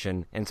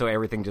motivation, and so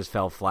everything just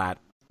fell flat.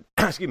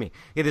 Excuse me.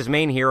 You have this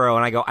main hero,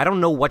 and I don't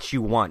know what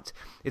you want.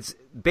 It's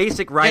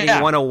basic writing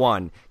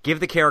 101. Give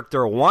the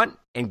character a want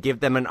and give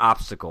them an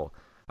obstacle.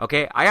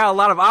 Okay? I got a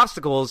lot of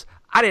obstacles.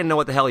 I didn't know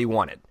what the hell he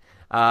wanted.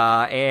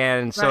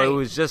 And so it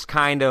was just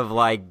kind of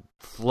like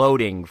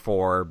floating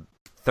for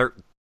 13-ish.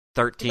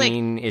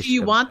 Like, do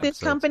you want this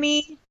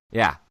company?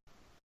 Yeah.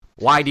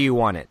 Why do you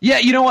want it? Yeah,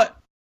 you know what?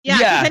 Yeah,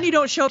 because then you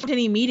don't show up to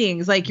any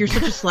meetings. Like, you're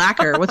such a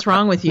slacker. What's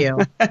wrong with you?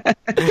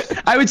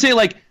 I would say,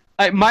 like,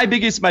 my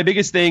biggest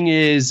thing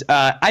is,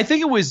 I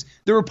think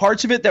there were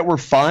parts of it that were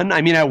fun.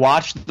 I mean, I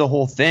watched the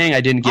whole thing. I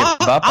didn't give up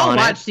on it. I'll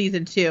watch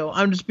season 2.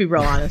 I'm just be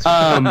real honest.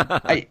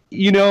 I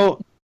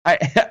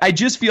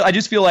just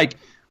feel like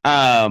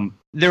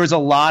there was a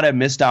lot of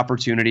missed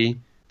opportunity.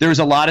 There was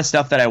a lot of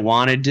stuff that I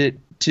wanted it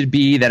to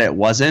be that it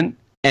wasn't,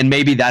 and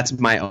maybe that's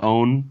my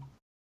own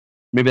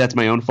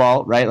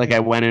fault, right? Like I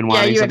went in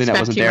wanting something that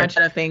wasn't there. You expect too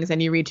much out of things,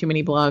 and you read too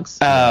many blogs.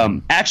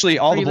 Actually,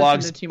 all the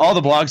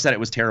blogs said it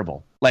was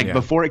terrible. Like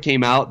before it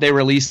came out, they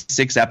released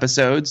 6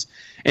 episodes,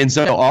 and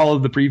so all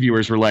of the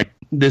previewers were like,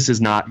 "This is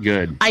not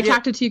good." I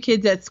talked to 2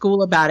 kids at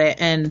school about it,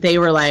 and they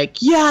were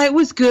like, "Yeah, it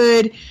was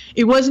good.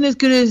 It wasn't as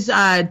good as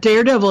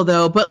Daredevil,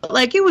 though, but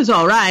like it was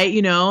all right,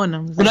 you know." And I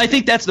was like, I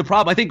think that's the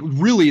problem. I think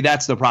really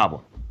that's the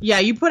problem. Yeah,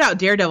 you put out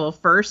Daredevil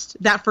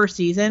that first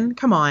season.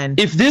 Come on.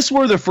 If this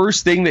were the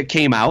first thing that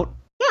came out,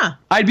 yeah,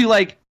 I'd be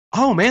like,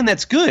 oh man,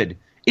 that's good.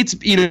 It's,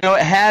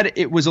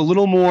 it was a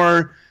little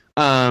more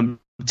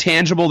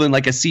tangible than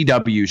like a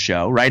CW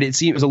show, right?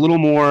 It was a little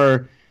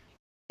more,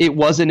 it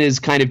wasn't as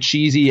kind of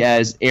cheesy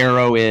as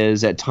Arrow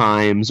is at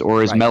times,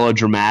 or as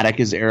melodramatic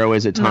as Arrow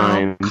is at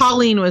times.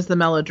 Colleen was the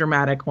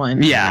melodramatic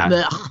one.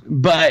 Yeah.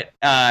 But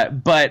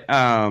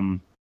I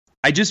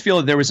just feel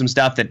that there was some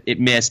stuff that it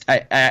missed.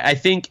 I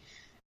think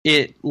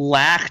it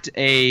lacked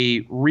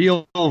a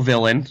real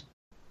villain.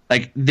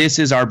 Like, this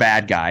is our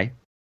bad guy.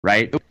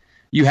 Right?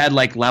 You had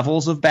like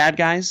levels of bad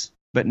guys,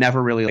 but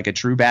never really like a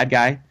true bad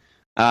guy.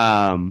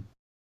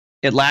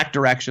 It lacked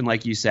direction,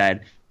 like you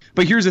said.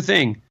 But here's the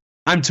thing.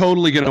 I'm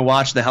totally going to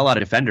watch the hell out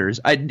of Defenders.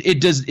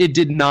 It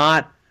did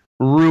not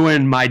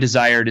ruin my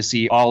desire to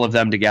see all of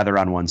them together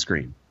on one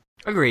screen.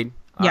 Agreed.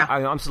 Yeah.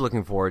 I'm still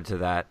looking forward to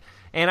that.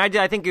 And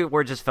I think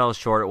where it just fell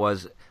short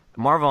was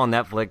Marvel on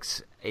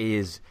Netflix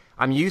is...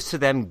 I'm used to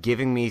them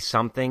giving me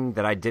something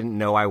that I didn't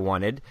know I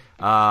wanted,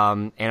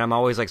 and I'm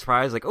always like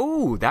surprised, like,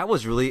 "Oh,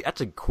 that's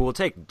a cool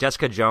take."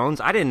 Jessica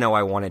Jones, I didn't know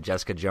I wanted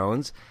Jessica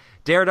Jones.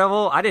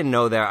 Daredevil, I didn't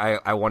know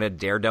that I wanted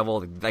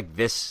Daredevil, like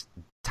this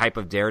type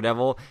of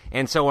Daredevil.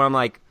 And so when I'm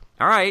like,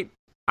 "All right,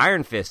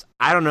 Iron Fist,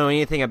 I don't know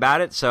anything about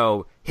it,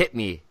 so hit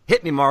me,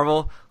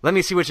 Marvel. Let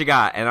me see what you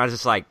got." And I was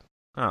just like,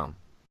 "Oh,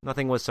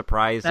 nothing was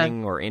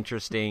surprising or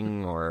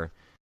interesting or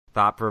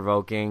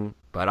thought-provoking."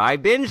 But I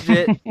binged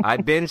it. I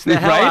binged the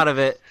hell out of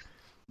it.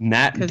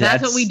 Because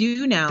that's what we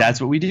do now. That's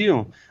what we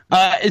do.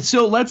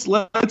 So let's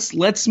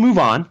move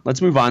on.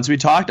 Let's move on. So we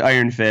talked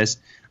Iron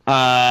Fist.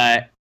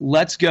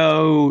 Let's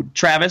go,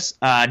 Travis.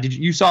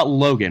 You saw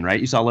Logan, right?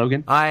 You saw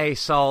Logan? I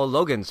saw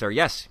Logan, sir.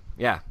 Yes.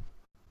 Yeah.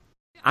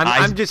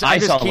 I'm just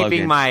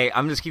keeping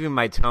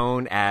my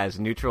tone as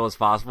neutral as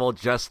possible,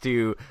 just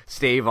to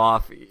stave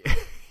off.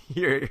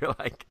 You're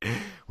like,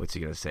 what's he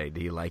gonna say? Do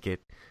you like it?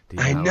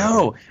 I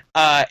know.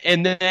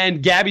 And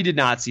then Gabby did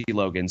not see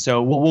Logan,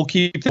 so we'll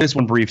keep this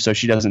one brief so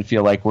she doesn't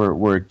feel like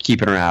we're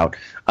keeping her out.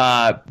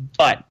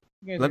 But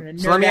let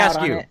me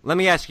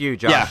ask you,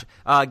 Josh.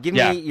 Yeah. Give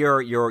me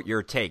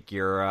your take,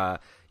 your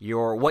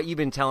what you've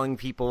been telling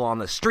people on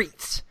the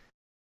streets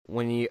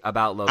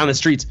about Logan. On the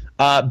streets,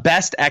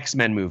 best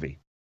X-Men movie.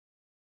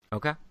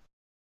 Okay.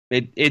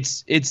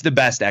 It's the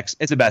best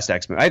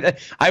X-Men.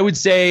 I would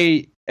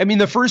say. I mean,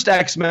 the first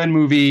X-Men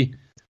movie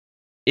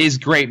is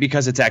great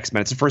because it's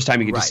X-Men. It's the first time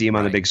you get to see him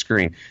on the big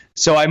screen.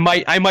 So I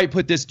might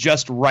put this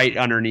just right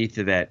underneath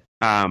of it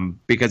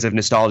because of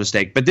nostalgia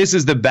stake. But this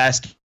is the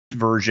best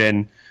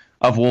version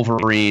of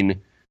Wolverine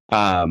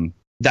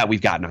that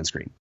we've gotten on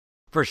screen.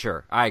 For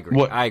sure. I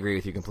agree. I agree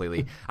with you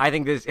completely. I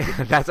think this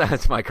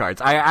that's my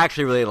cards. I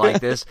actually really like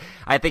this.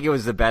 I think it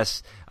was the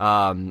best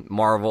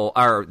Marvel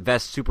or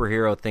best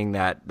superhero thing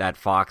that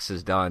Fox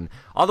has done.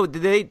 Although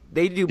they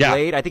do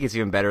Blade, I think it's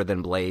even better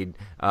than Blade.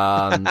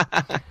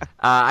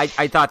 I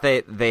thought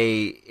that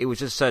it was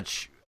just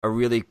such a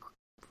really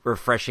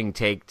refreshing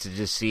take to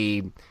just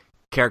see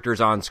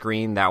characters on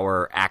screen that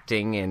were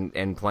acting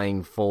and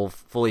playing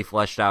fully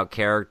fleshed out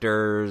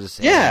characters.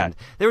 Yeah. And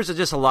there was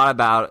just a lot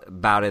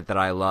about it that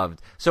I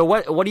loved. So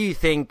what do you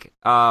think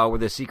were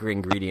the secret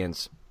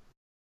ingredients?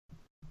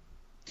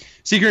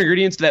 Secret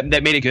ingredients that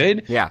made it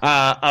good? Yeah.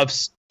 Of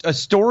a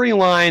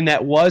storyline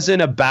that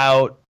wasn't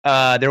about,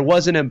 there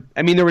was kind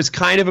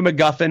of a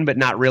MacGuffin, but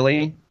not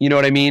really. You know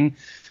what I mean?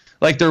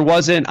 Like there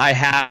wasn't, I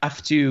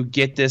have to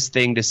get this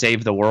thing to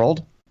save the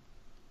world.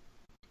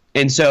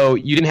 And so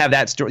you didn't have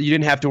that story. You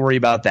didn't have to worry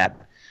about that.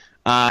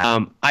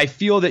 I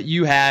feel that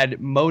you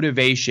had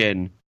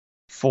motivation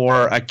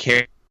for a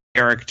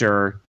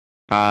character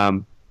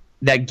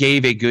that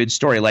gave a good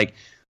story. Like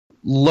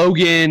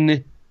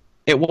Logan,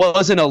 it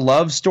wasn't a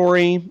love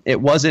story.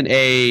 It wasn't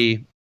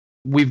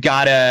we've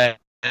got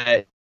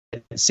to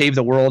save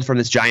the world from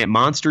this giant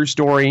monster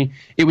story.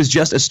 It was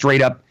just a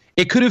straight up.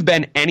 It could have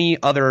been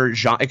any other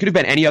genre. It could have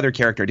been any other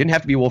character. It didn't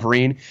have to be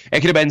Wolverine.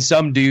 It could have been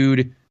some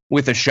dude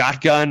with a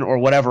shotgun or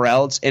whatever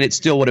else, and it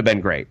still would have been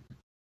great.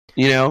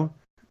 You know?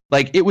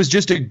 Like, it was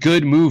just a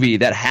good movie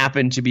that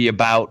happened to be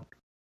about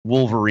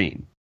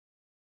Wolverine.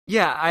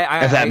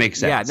 Yeah, if that makes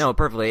sense. Yeah, no,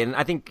 perfectly. And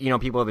I think,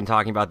 people have been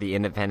talking about the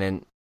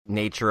independent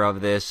nature of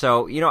this.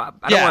 So, I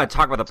don't want to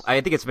talk about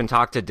I think it's been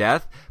talked to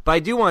death, but I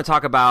do want to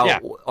talk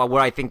about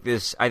what I think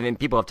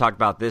people have talked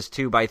about this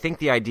too, but I think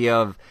the idea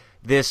of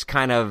this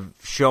kind of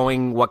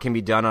showing what can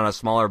be done on a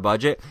smaller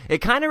budget, it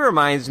kind of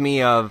reminds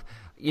me of,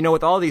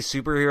 with all these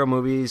superhero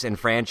movies and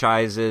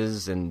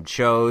franchises and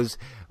shows,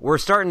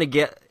 it's starting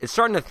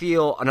to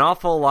feel an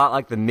awful lot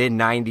like the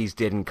mid-90s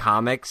did in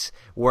comics,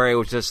 where it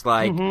was just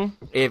like,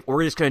 if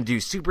we're just going to do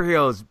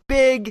superheroes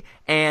big,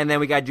 and then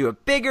we got to do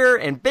it bigger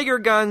and bigger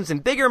guns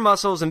and bigger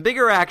muscles and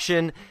bigger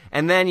action,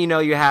 and then,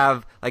 you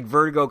have, like,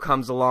 Vertigo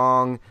comes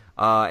along,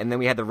 and then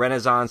we had the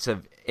renaissance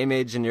of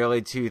Image in the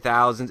early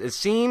 2000s. It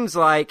seems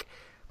like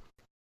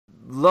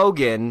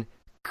Logan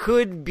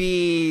could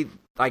be,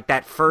 like,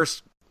 that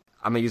first,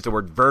 I'm going to use the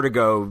word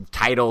Vertigo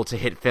title to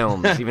hit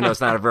films, even though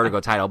it's not a Vertigo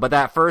title. But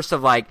that first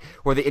of, like,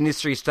 where the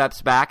industry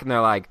steps back and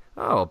they're like,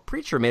 oh,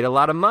 Preacher made a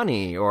lot of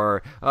money.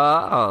 Or,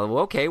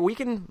 okay, we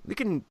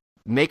can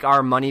make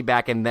our money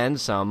back and then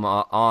some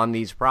on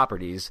these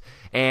properties.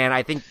 And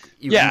I think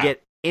you can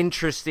get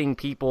interesting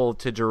people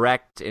to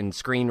direct and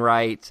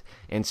screenwrite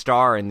and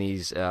star in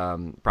these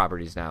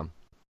properties now.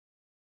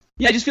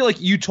 Yeah, I just feel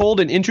like you told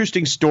an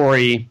interesting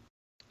story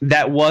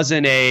that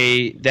wasn't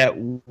a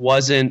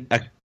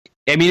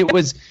I mean,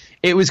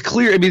 it was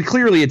clear. I mean,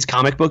 clearly it's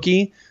comic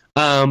booky,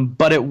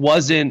 but it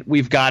wasn't.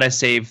 We've got to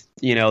save,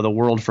 the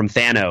world from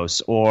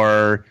Thanos,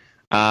 or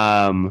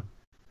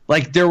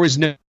like there was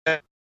no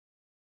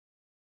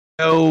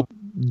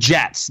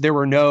jets, there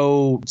were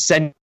no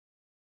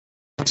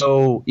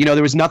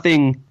there was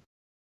nothing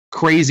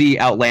crazy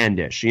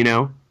outlandish,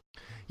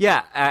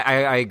 Yeah,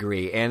 I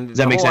agree. And does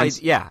that make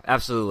sense? Yeah,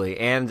 absolutely.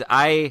 And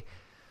I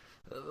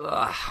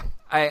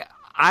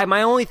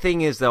my only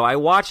thing is, though, I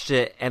watched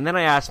it and then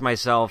I asked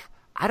myself,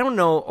 I don't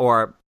know,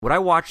 or would I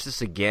watch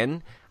this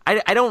again?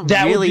 I don't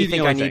really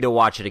think I need to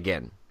watch it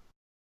again.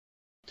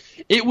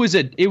 It was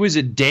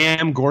a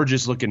damn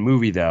gorgeous looking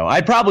movie, though.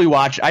 I'd probably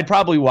watch it.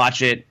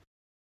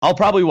 I'll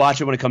probably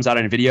watch it when it comes out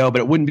on video, but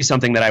it wouldn't be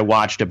something that I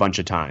watched a bunch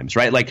of times,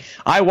 right? Like,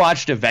 I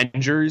watched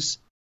Avengers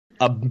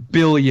a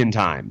billion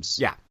times.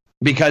 Yeah.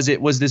 Because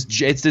it's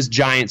this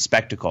giant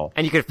spectacle.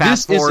 And you could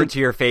fast forward to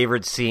your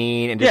favorite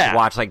scene and just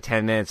watch like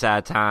 10 minutes at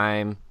a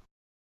time.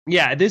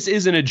 Yeah, this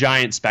isn't a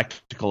giant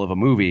spectacle of a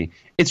movie.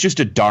 It's just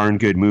a darn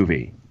good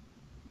movie.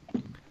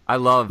 I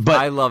love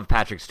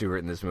Patrick Stewart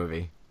in this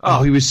movie.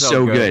 Oh, he was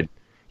so good.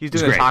 He's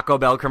doing Taco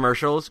Bell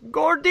commercials.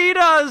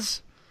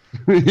 Gorditas!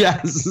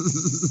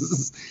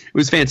 Yes. It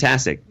was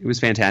fantastic.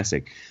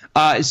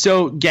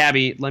 So,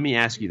 Gabby, let me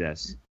ask you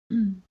this.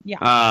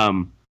 Yeah.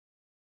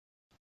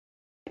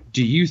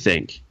 Do you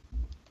think,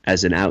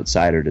 as an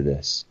outsider to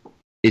this,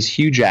 is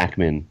Hugh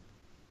Jackman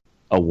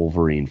a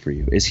Wolverine for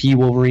you? Is he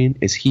Wolverine?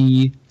 I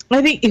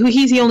think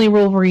he's the only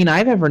Wolverine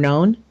I've ever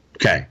known.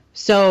 Okay.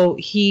 So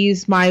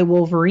he's my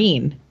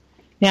Wolverine.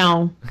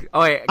 Now,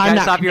 can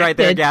I stop you right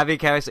there, Gabby?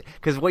 Because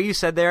what you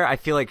said there, I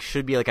feel like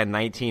should be like a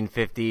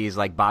 1950s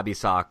like Bobby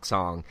Sock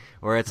song,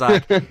 where it's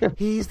like,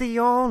 he's the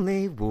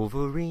only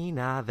Wolverine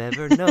I've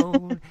ever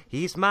known.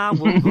 He's my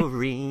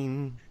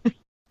Wolverine.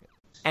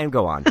 And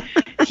go on.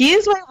 He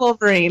is my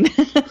Wolverine.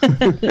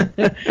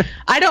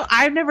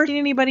 I've never seen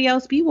anybody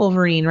else be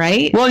Wolverine,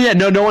 right? Well, yeah,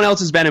 no one else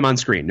has been him on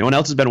screen. No one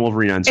else has been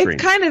Wolverine on screen.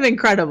 It's kind of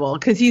incredible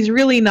because he's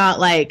really not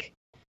like.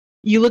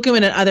 You look him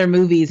in other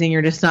movies and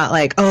you're just not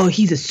like, oh,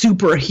 he's a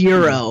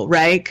superhero,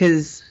 right?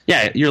 Because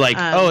you're like,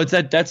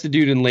 that's the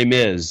dude in Les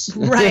Mis,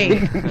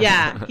 right?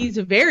 Yeah, he's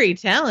very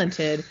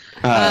talented,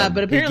 but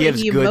apparently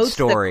he emotes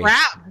the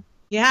crap,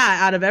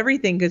 out of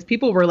everything because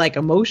people were like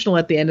emotional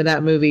at the end of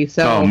that movie.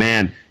 So, oh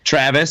man,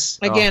 Travis,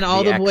 again,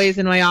 all the boys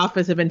in my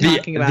office have been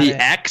talking about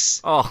the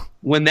X. Oh,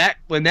 when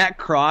that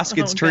cross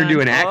gets turned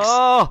to an X.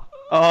 Oh,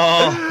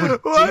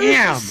 why did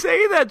you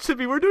say that to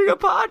me? We're doing a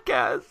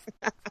podcast.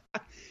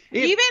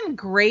 Even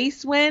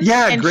Grace went,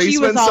 and Grace she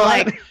was all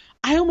like, it.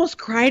 I almost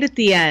cried at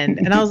the end.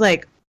 And I was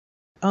like,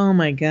 oh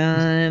my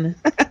God.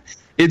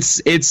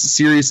 It's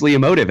seriously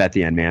emotive at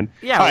the end, man.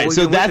 Yeah, all right,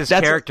 so that's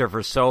this character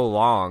for so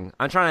long.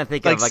 I'm trying to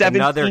think of like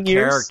another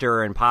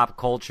character in pop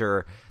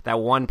culture that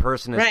one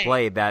person has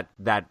played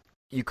that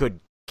you could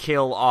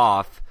kill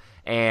off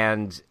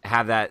and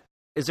have that.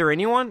 Is there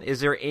anyone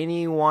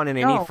in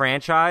any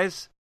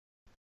franchise?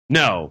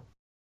 No.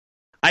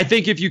 I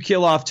think if you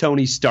kill off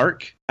Tony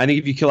Stark, I think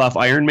if you kill off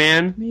Iron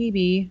Man,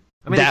 maybe.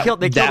 I mean, they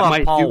killed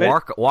off Paul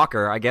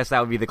Walker. I guess that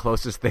would be the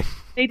closest thing.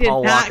 They did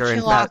not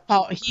kill off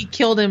Paul. He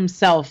killed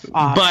himself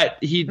off. But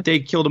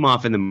they killed him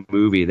off in the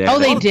movie. They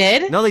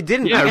did? No, they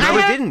didn't. Yeah,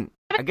 they didn't.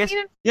 I guess.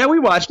 Yeah, we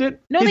watched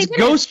it. No, his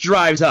ghost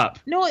drives up.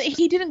 No,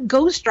 he didn't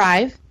ghost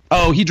drive.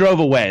 Oh, he drove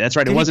away. That's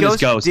right. It wasn't his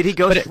ghost. Did he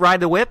ghost ride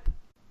the whip?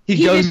 He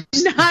did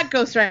not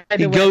ghost ride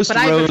the whip, but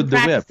I've been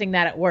practicing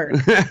that at work.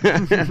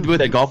 With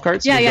the golf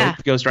carts? Yeah.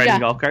 Ghost riding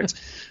golf carts.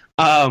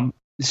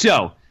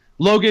 So,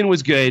 Logan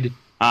was good.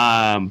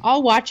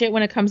 I'll watch it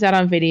when it comes out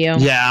on video.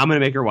 Yeah, I'm going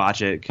to make her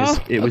watch it because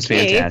it was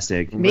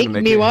fantastic. Make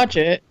me watch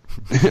it.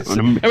 I'll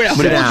hold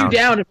you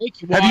down and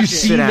make you watch it. Have you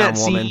seen that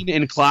scene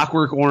in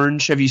Clockwork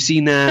Orange? Have you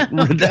seen that?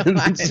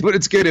 That's what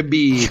it's going to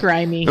be.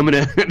 Try me. I'm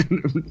going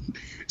to.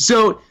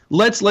 So,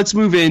 let's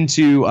move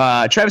into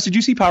Travis, did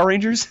you see Power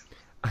Rangers?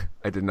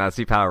 I did not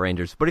see Power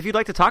Rangers, but if you'd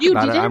like to talk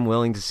about it, I'm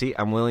willing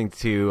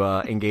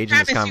to engage in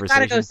this conversation. You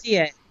gotta go see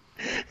it.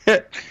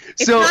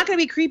 It's not going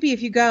to be creepy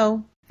if you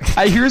go.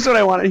 Here's what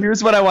I want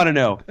to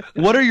know.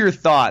 What are your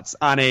thoughts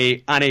on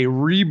a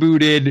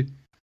rebooted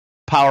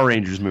Power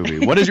Rangers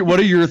movie? What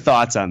are your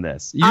thoughts on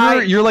this?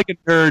 You're like a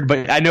nerd,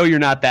 but I know you're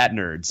not that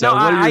nerd. So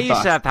what are your thoughts? I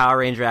used to have Power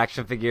Ranger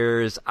action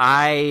figures.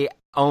 I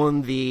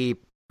own the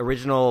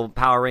original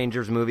Power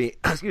Rangers movie,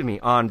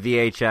 on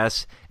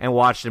VHS and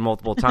watched it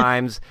multiple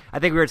times. I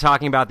think we were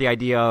talking about the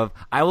idea of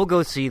I will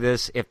go see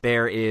this if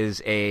there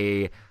is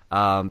a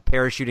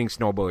parachuting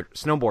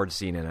snowboard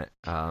scene in it.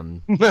 I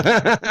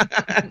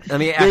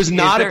mean, there's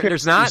not.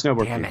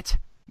 Damn it.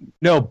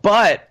 No,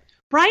 but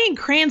Bryan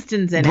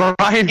Cranston's in it.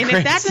 And if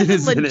that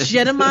doesn't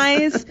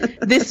legitimize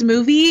this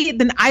movie,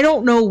 then I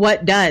don't know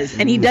what does.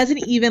 And he doesn't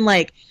even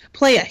like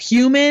play a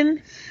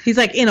human. He's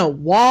like in a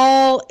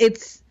wall.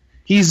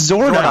 He's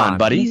Zordon,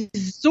 buddy.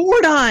 He's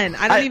Zordon.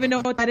 I don't even know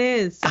what that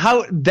is.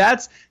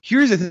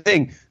 Here's the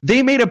thing.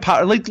 They made a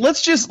power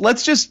let's just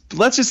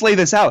lay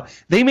this out.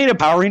 They made a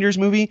Power Rangers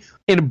movie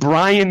and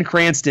Bryan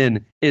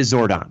Cranston is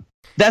Zordon.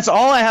 That's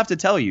all I have to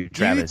tell you,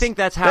 Travis. Do you think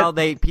that's how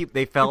they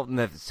felt in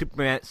the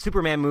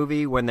Superman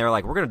movie when they're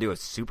like, we're going to do a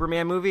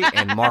Superman movie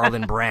and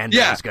Marlon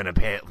Brando is going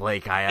to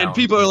play Kal-El? And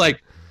people are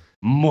like,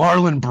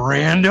 Marlon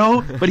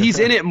Brando? But he's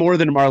in it more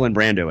than Marlon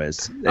Brando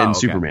is in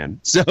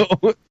Superman. So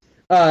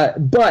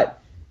but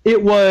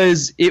it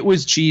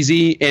was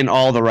cheesy in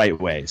all the right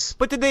ways.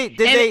 But did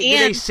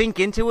they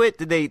sink into it?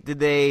 Did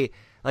they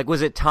like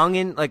was it tongue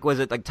in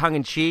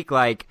cheek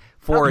like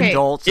for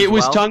adults? It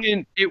was tongue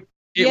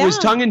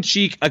in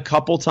cheek a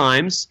couple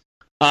times.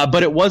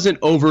 But it wasn't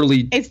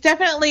overly. It's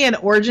definitely an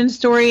origin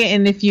story,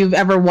 and if you've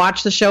ever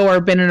watched the show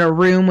or been in a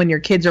room when your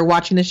kids are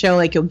watching the show,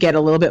 like you'll get a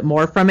little bit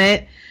more from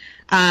it.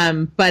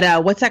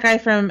 But what's that guy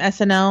from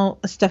SNL?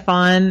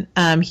 Stefan.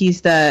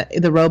 He's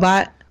the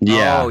robot.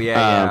 Yeah. Oh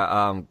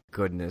yeah.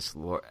 Goodness,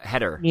 Lord,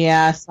 Heder.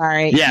 Yeah.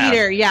 Sorry. Yeah.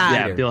 Peter.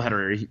 Yeah. Yeah. Bill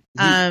Heder.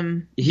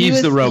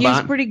 He's the robot.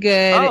 He's pretty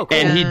good. Oh, cool.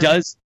 And he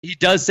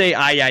does say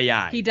ay ay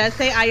ay. He does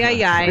say ay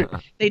ay ay.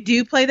 They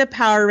do play the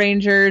Power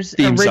Rangers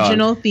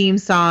original theme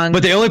song,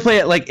 but they only play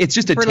it like it's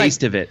just a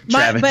taste of it.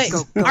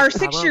 Travis. But our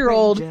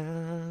 6-year-old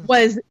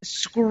was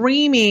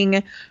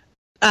screaming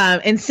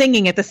and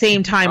singing at the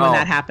same time when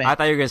that happened. I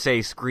thought you were going to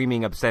say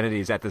screaming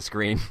obscenities at the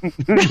screen.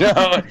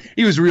 No,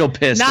 he was real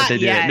pissed that they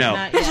did it.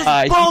 No, this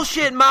is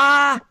bullshit,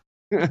 Ma.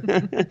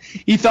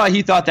 he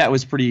thought that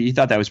was pretty. He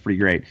thought that was pretty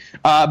great.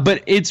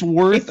 But it's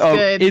worth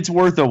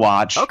a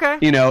watch. Okay,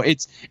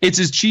 it's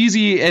as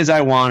cheesy as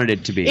I wanted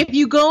it to be. If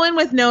you go in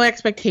with no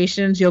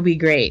expectations, you'll be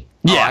great.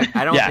 Yeah,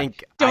 I don't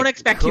think don't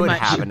expect too much.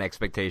 Have an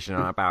expectation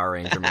on a Power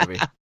Ranger movie.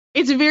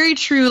 It's a very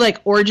true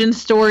origin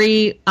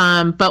story.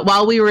 But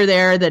while we were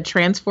there, the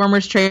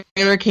Transformers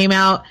trailer came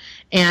out,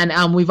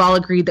 and we've all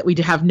agreed that we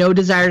have no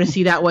desire to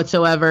see that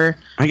whatsoever.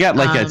 I got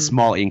a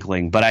small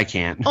inkling, but I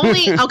can't.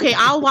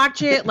 I'll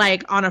watch it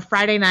on a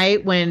Friday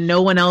night when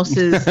no one else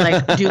is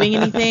doing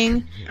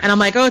anything, and I'm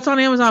like, oh, it's on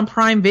Amazon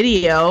Prime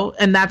Video,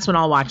 and that's when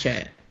I'll watch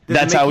it.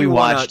 That's how we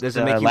watched. Does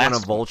it make you want a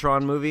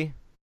Voltron movie?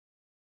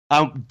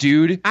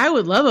 Dude, I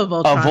would love a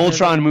Voltron. A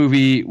Voltron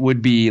movie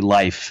would be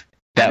life.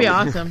 That'd be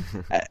awesome.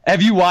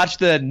 Have you watched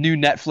the new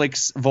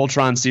Netflix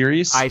Voltron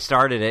series? I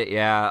started it,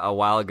 a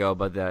while ago,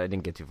 but I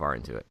didn't get too far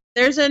into it.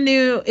 There's a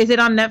new. Is it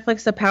on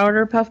Netflix? The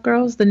Powderpuff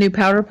Girls, the new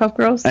Powderpuff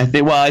Girls. I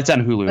think. Well, it's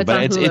on Hulu,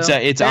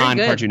 it's on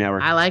Cartoon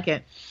Network. I like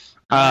it.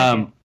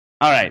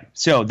 All right,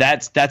 so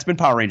that's been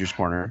Power Rangers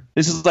Corner.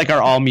 This is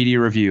our all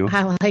media review.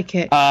 I like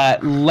it.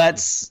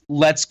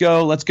 Let's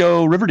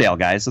go Riverdale,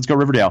 guys. Let's go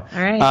Riverdale.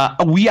 All right.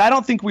 I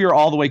don't think we are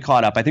all the way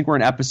caught up. I think we're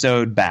an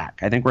episode back.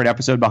 I think we're an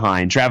episode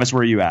behind. Travis,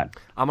 where are you at?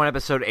 I'm on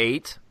episode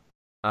 8.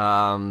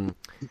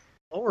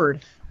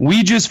 Lord.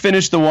 We just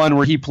finished the one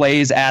where he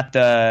plays at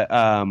the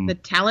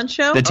talent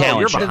show. The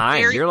talent show. You're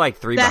behind. You're like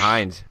 3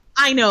 behind.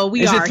 I know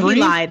we are. He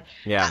lied.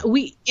 Yeah.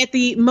 We at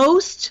the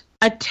most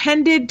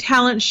attended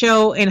talent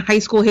show in high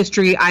school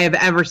history I have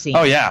ever seen.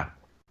 Oh yeah,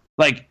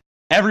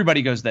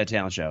 everybody goes to that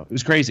talent show. It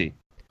was crazy.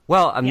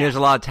 Well, there's a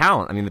lot of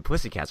talent. the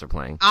Pussycats are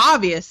playing.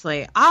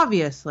 Obviously.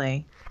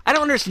 I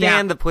don't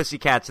understand the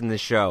Pussycats in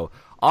this show.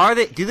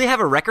 Do they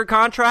have a record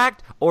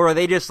contract, or are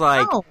they just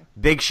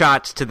big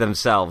shots to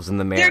themselves in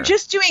the mirror? They're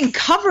just doing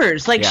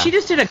covers. She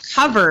just did a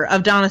cover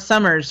of Donna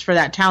Summers for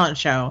that talent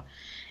show,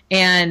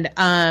 and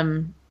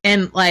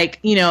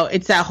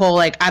it's that whole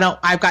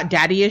I've got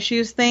daddy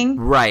issues thing.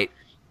 Right.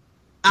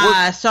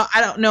 So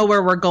I don't know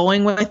where we're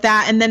going with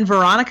that. And then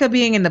Veronica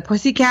being in the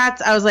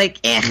Pussycats, I was like,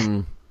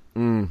 yeah.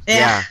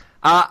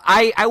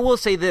 I will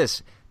say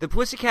this. The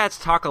Pussycats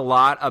talk a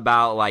lot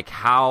about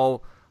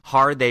how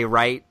hard they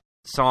write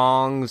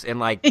songs and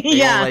they don't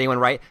let anyone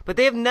write, but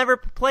they have never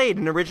played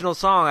an original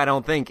song, I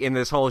don't think, in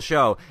this whole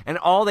show. And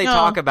all they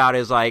talk about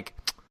is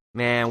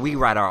man, we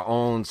write our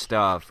own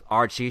stuff.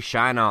 Archie,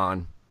 shine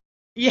on.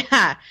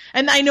 Yeah,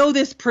 and I know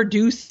this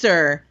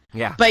producer.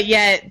 Yeah. But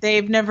yet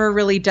they've never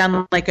really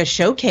done a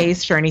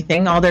showcase or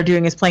anything. All they're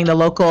doing is playing the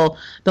local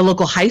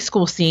high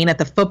school scene at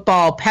the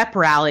football pep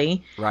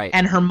rally. Right.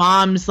 And her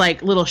mom's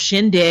little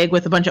shindig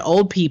with a bunch of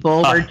old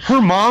people.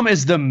 Her mom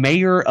is the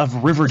mayor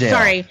of Riverdale.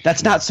 Sorry.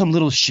 That's not some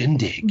little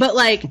shindig. But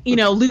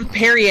Luke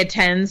Perry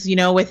attends,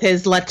 with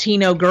his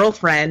Latino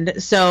girlfriend.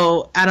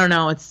 So I don't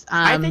know. It's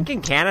I think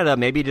in Canada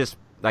maybe just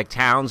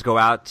towns go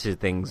out to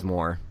things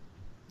more.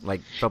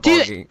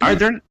 Football games.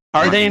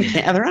 Are they in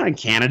Canada? They're not in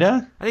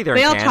Canada. I think they're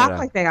in Canada. They all talk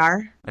like they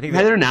are. I think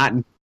they're not.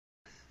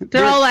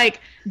 They're all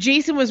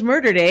Jason was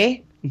murdered, eh?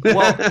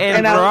 Well,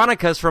 and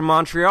Veronica's from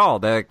Montreal.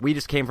 We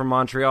just came from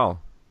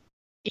Montreal.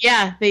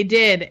 Yeah, they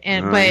did,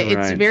 but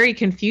it's very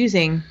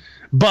confusing.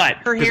 But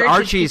because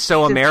Archie's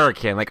so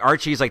American,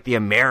 Archie's the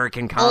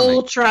American comic.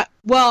 Ultra.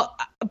 Well,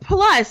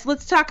 plus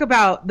let's talk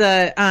about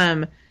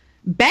the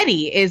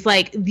Betty is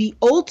the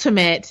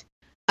ultimate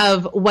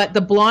of what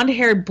the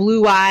blonde-haired,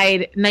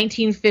 blue-eyed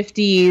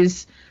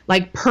 1950s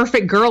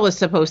perfect girl is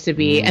supposed to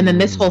be, and then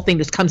this whole thing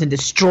just comes and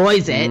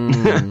destroys it.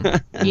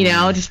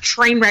 Just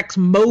train wrecks,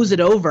 mows it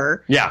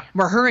over. Yeah,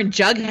 where her and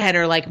Jughead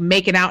are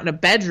making out in a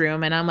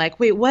bedroom, and I'm like,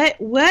 wait, what?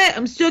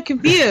 I'm still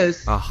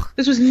confused.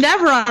 This was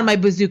never on my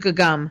bazooka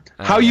gum.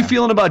 How are you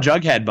feeling about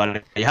Jughead,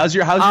 buddy? How's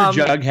your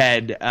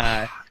Jughead?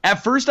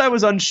 At first, I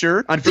was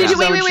unsure.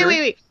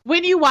 Wait.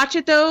 When you watch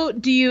it though,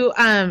 do you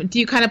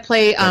kind of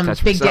play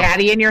Big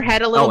Daddy in your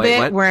head a little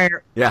bit, what?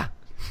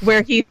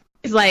 where he's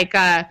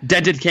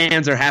dented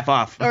cans are half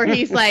off, or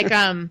he's I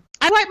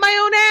wipe my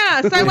own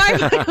ass.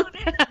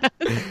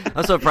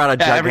 I'm so proud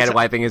of Jughead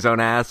wiping his own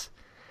ass.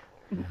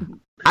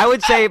 I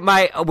would say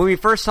when we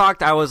first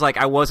talked, I was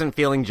I wasn't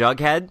feeling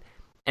Jughead,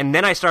 and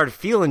then I started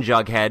feeling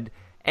Jughead.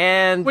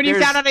 And when you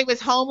found out he was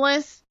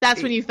homeless,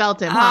 that's when you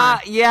felt him, huh?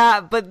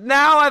 Yeah, but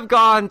now I've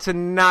gone to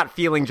not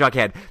feeling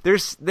Jughead.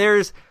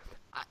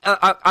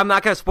 I'm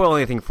not going to spoil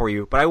anything for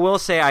you, but I will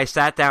say I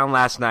sat down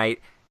last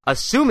night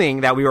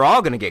assuming that we were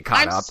all going to get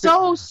caught up. I'm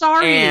so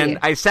sorry. And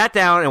I sat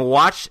down and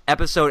watched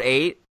episode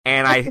 8,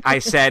 and I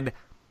said,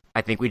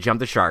 I think we jumped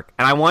the shark.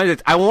 And I wanted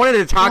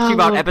to talk to you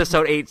about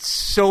episode 8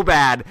 so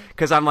bad,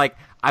 because I'm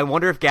I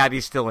wonder if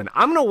Gabby's still in.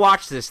 I'm going to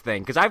watch this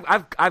thing, because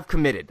I've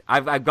committed.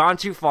 I've gone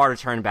too far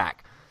to turn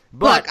back.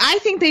 But, look, I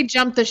think they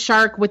jumped the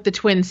shark with the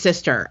twin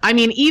sister.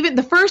 Even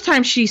the first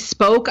time she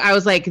spoke, I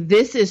was like,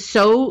 this is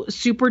so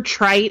super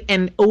trite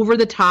and over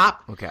the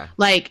top. Okay.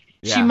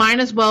 She might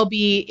as well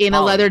be in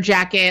a leather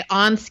jacket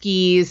on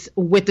skis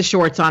with the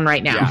shorts on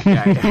right now.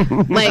 Yeah.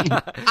 Like,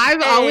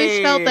 I've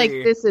always felt like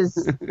this is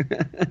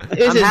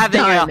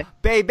done.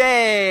 Baby.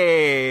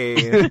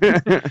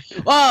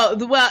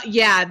 well,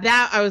 yeah.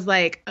 That I was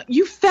like,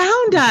 you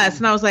found us,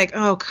 and I was like,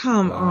 oh,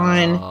 come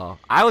on.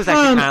 I was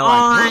actually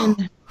kind of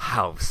like,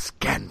 how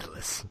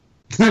scandalous.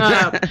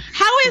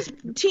 How is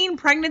teen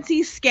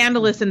pregnancy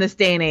scandalous in this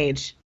day and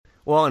age?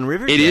 Well, in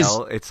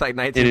Riverdale, it's like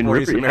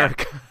 1940s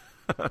America.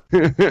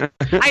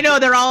 I know,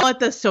 they're all at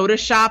the soda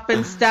shop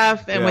and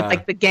stuff, and with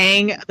like the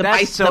gang, the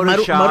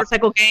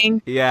motorcycle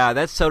gang. Yeah,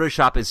 that soda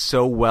shop is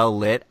so well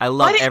lit. I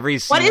love every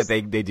scene that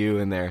they do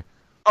in there.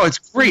 Oh, it's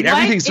great.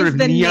 Everything's sort of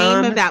neon. What is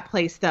the name of that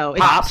place, though?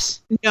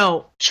 Pops?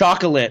 No.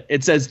 Chocolate.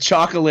 It says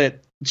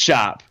chocolate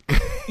shop.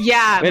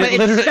 Yeah, but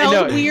it's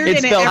spelled weird,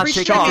 and every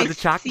time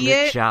I see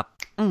it... Shop.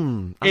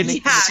 It's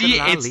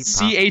CHOCKALIT.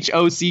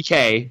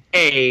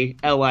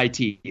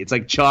 It's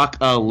like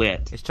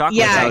chocolate. It's chocolate.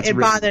 Yeah, it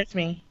bothers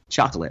me.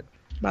 Chocolate.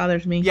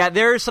 Bothers me. Yeah,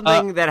 there's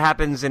something that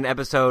happens in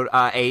episode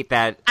 8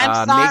 that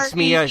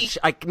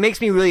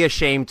makes me really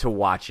ashamed to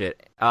watch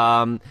it.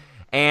 And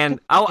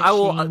I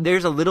will.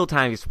 There's a little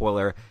tiny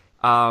spoiler.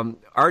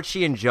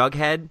 Archie and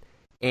Jughead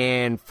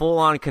in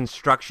full-on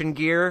construction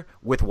gear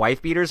with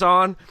wife beaters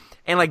on.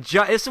 And, like,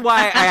 this is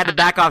why I had to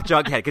back off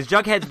Jughead, because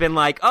Jughead's been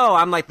like, oh,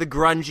 I'm, like, the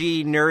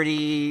grungy,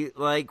 nerdy,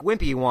 like,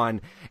 wimpy one.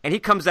 And he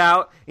comes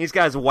out, and he's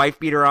got his wife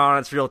beater on,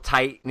 it's real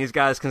tight, and he's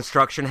got his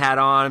construction hat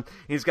on, and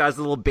he's got his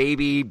little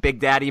baby Big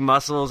Daddy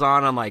muscles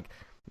on. I'm like,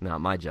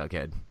 not my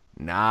Jughead.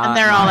 Nah, and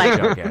they're all like,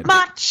 Jughead.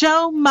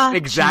 Macho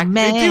exactly.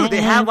 Man. They do.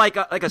 They have, like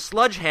a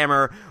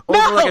sledgehammer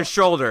over, like, a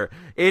shoulder.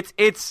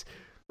 It's...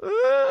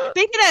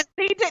 They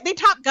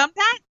Top Gunned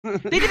that?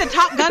 They did a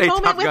Top Gun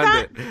moment with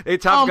that? They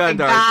Top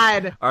Gunned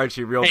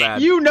Archie real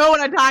bad. You know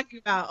what I'm talking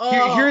about.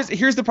 Oh.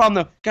 Here's the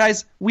problem, though.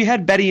 Guys, we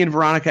had Betty and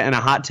Veronica in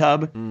a hot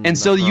tub, and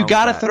so you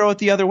got to throw it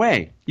the other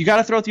way. You got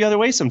to throw it the other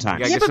way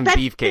sometimes. Yeah, but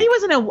Betty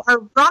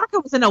Veronica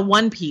was in a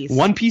one piece.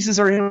 One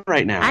pieces are in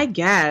right now. I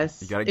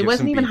guess. It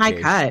wasn't even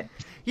high cut.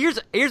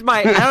 Here's my.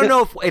 I don't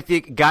know if you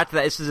got to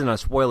that. This isn't a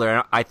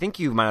spoiler. I think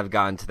you might have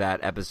gotten to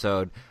that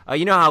episode.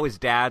 You know how his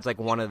dad's like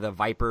one of the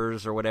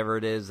vipers or whatever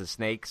it is, the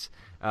snakes,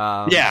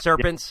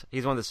 serpents. Yeah.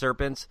 He's one of the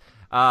serpents.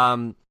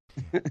 I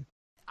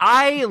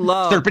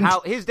love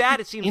how his dad.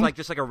 It seems like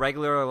just like a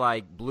regular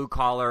like blue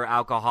collar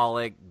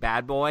alcoholic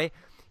bad boy.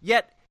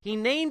 Yet he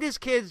named his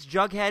kids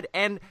Jughead,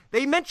 and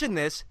they mention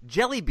this,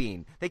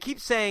 Jellybean. They keep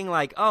saying,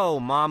 like, oh,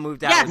 Mom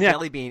moved out with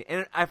Jellybean.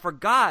 And I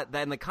forgot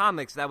that in the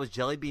comics that was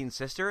Jellybean's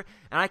sister,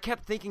 and I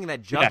kept thinking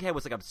that Jughead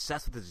was, like,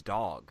 obsessed with his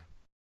dog.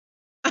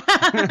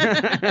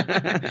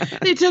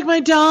 They took my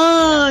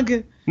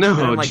dog!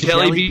 No, like,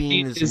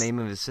 Jellybean is the name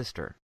of his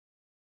sister.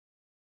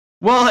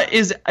 Well,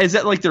 is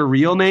that, like, their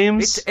real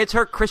names? It's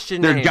her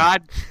Christian name.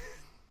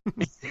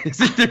 Is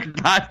it their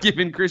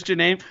God-given Christian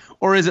name?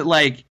 Or is it,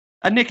 like,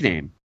 a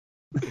nickname?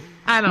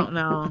 I don't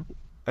know.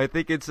 I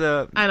think it's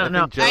I don't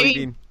know.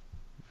 Jellybean.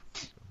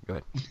 Go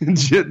ahead.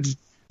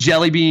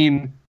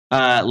 Jellybean,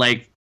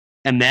 like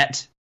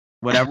Annette,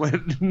 whatever.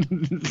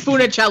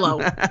 Funicello.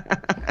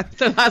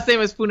 The last name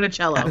was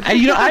Funicello.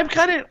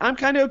 I'm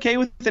kind of okay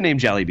with the name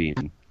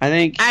Jellybean. I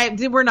think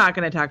we're not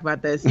going to talk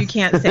about this. You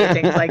can't say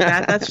things like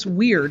that. That's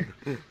weird.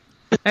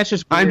 That's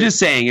just weird. I'm just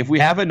saying, if we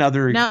have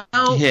another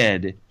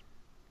kid,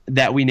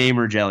 that we name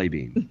her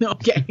Jellybean.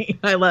 Okay,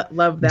 I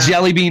love that.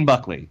 Jellybean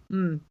Buckley.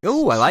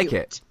 Ooh, I like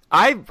it.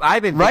 I've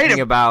been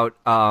thinking about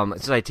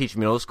since I teach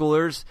middle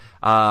schoolers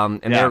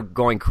and they're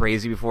going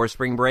crazy before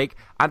spring break.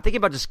 I'm thinking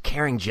about just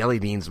carrying jelly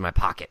beans in my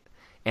pocket,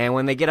 and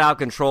when they get out of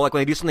control, like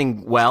when they do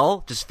something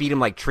well, just feed them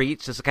like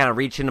treats, just to kind of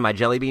reach into my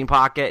jelly bean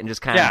pocket and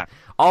just kind of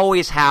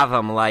always have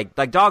them like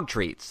dog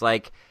treats.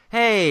 Like,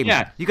 hey,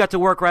 you got to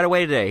work right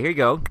away today. Here you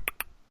go.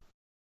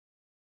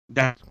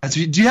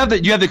 Do you have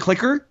the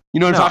clicker? You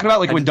know what I'm talking about?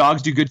 Like when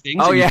dogs do good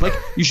things. Oh, yeah.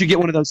 You should get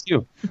one of those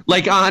too.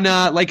 Like on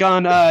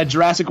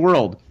Jurassic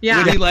World. Yeah.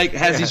 When he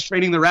he's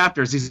training the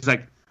raptors. He's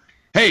like,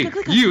 hey,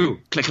 click, you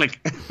click.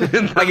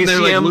 And like you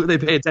see him, they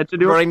pay attention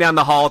to running down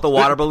the hall with the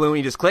water balloon.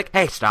 You just click.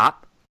 Hey,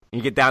 stop. And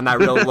you get down that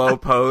real low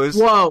pose.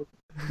 Whoa.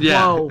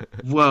 Yeah.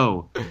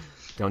 Whoa.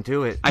 Don't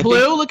do it.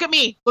 Blue, look at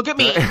me. Look at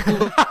me.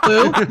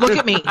 Blue, look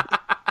at me.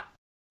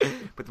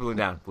 Put the balloon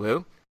down.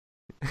 Blue.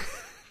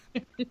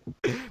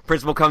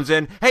 Principal comes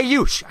in. Hey,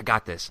 you! Shh, I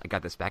got this.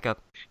 Back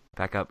up.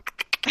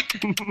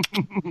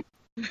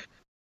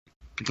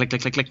 Click.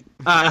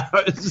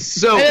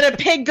 So and then a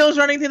pig goes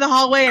running through the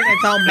hallway, and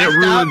it's all messed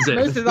ruins up. It.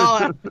 Mooses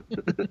all out.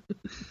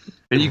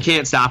 And you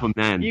can't stop him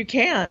then. You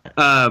can't.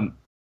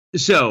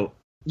 So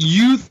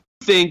you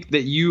think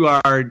that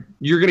you're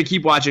going to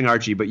keep watching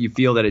Archie, but you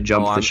feel that it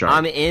jumps the shark.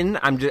 I'm in.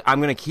 I'm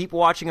going to keep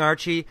watching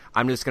Archie.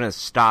 I'm just going to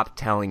stop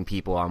telling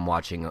people I'm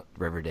watching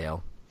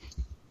Riverdale.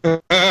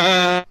 Well,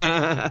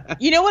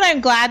 You know what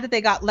I'm glad that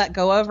they got let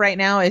go of right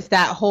now is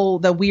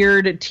the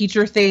weird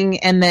teacher thing,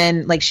 and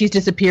then like she's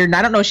disappeared, and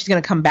I don't know if she's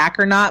going to come back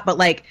or not, but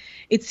like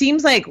it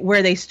seems like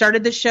where they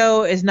started the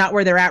show is not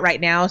where they're at right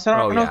now, so I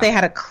don't know if they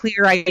had a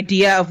clear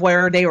idea of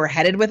where they were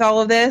headed with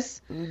all of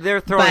this. They're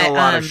throwing a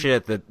lot of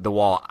shit at the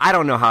wall. I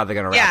don't know how they're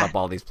going to wrap up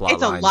all these plot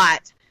lines. It's a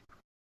lot.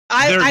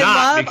 They're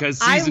not, because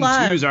season 2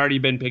 has already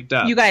been picked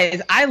up. You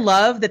guys, I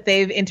love that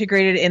they've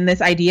integrated in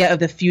this idea of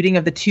the feuding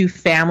of the two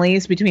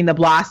families between the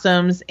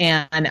Blossoms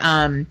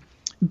and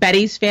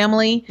Betty's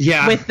family.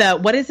 Yeah. With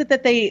what is it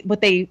that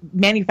they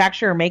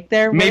manufacture or make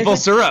there? Maple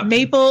syrup.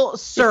 Maple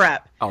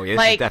syrup. Oh, yeah,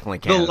 like, definitely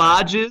Canada. The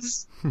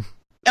lodges.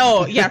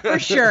 Oh yeah, for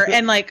sure.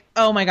 And like,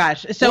 oh my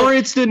gosh. So, or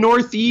it's the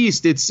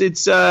Northeast.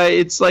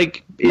 It's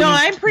like no,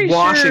 I'm pretty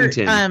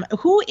Washington. Sure.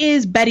 Who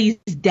is Betty's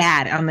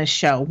dad on this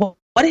show?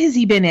 What has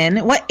he been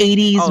in? What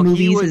 80s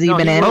movies has he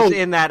been in? He was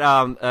in that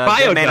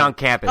Dead Man on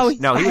Campus. Oh,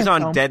 no, he was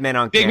on Dead Man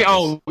on Campus.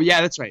 Oh, yeah,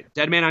 that's right.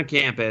 Dead Man on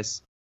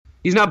Campus.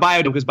 He's not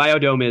Biodome, because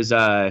Biodome is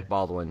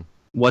Baldwin.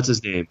 What's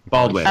his name?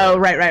 Baldwin. Oh,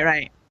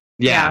 right.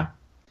 Yeah.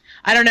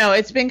 I don't know.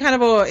 It's been kind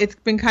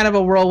of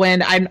a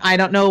whirlwind. I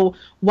don't know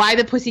why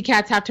the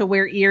Pussycats have to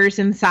wear ears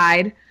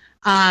inside.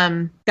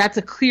 That's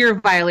a clear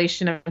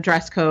violation of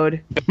dress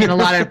code in a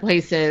lot of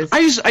places.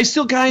 I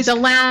still, guys, the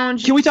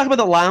lounge. Can we talk about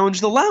the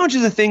lounge? The lounge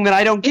is a thing that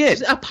I don't get.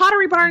 It's a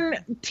Pottery Barn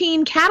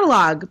teen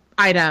catalog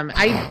item.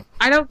 I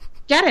don't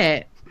get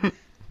it.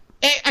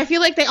 I feel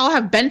like they all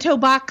have bento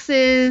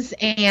boxes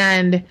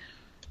and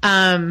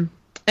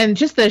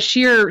just the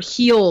sheer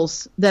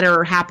heels that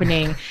are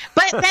happening.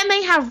 But then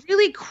they have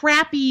really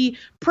crappy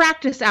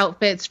practice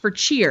outfits for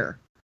cheer.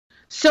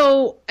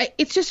 So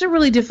it's just a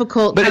really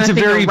difficult kind of thing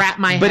to wrap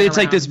my head around. But it's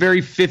like this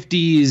very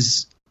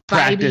 50s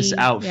practice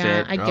outfit.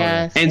 Yeah, I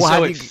guess. And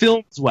so it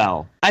films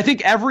well. I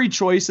think every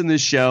choice in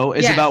this show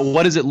is about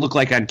what does it look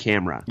like on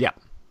camera. Yeah.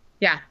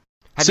 Yeah.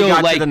 Have you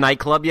got to the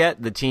nightclub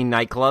yet? The teen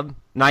nightclub?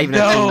 Not even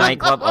a teen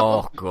nightclub?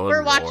 Oh, good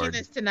We're Lord. watching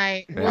this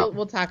tonight. Yeah.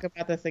 We'll talk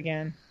about this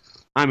again.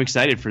 I'm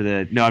excited for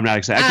No, I'm not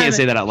excited. I can't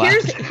say that out loud.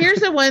 Here's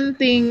the one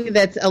thing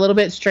that's a little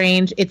bit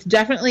strange. It's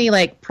definitely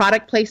like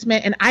product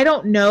placement, and I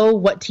don't know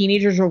what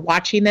teenagers are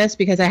watching this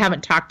because I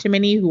haven't talked to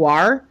many who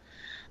are.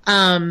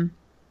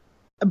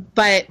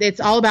 But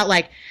it's all about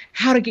like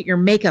how to get your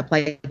makeup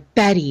like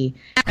Betty.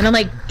 And I'm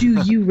like,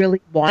 do you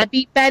really want to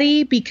be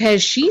Betty?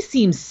 Because she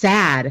seems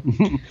sad.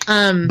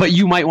 But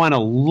you might want to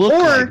look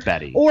like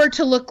Betty. Or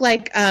to look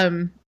like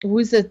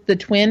who's the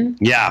twin?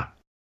 Yeah.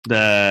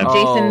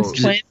 Jason's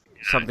twin.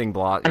 Something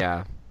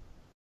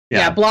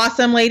yeah,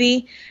 Blossom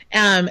lady.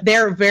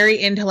 They're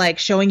very into like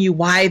showing you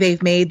why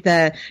they've made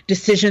the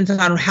decisions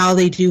on how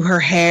they do her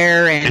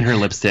hair and her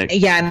lipstick.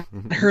 Yeah,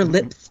 and her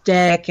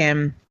lipstick.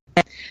 And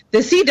the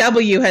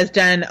CW has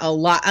done a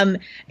lot.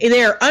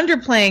 They are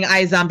underplaying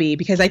iZombie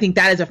because I think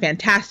that is a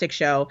fantastic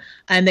show,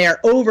 and they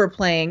are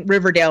overplaying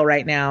Riverdale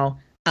right now.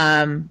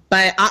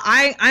 But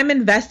I'm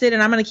invested,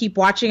 and I'm going to keep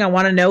watching. I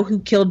want to know who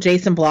killed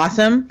Jason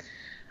Blossom.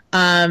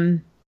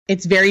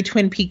 It's very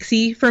Twin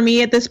Peaksy for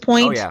me at this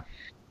point. Oh, yeah.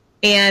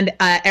 And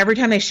every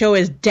time they show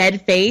his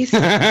dead face,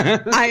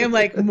 I am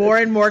like more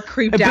and more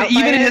creeped out. But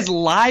even his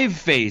live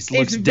face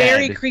looks dead. It's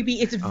very creepy.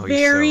 It's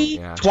very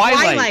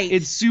Twilight.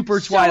 It's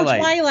super Twilight.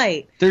 So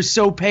Twilight. They're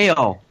so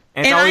pale.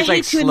 And it's always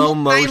like slow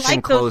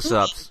motion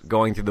close-ups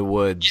going through the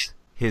woods.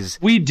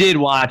 We did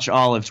watch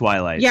all of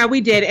Twilight. Yeah,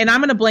 we did. And I'm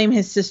going to blame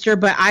his sister,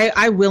 but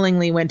I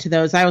willingly went to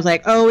those. I was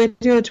like, oh, we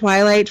do a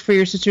Twilight for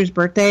your sister's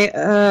birthday?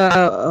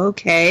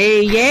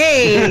 Okay.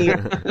 Yay.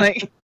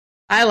 Like,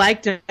 I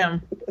liked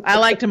him. I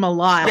liked him a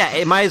lot. Yeah,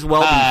 it might as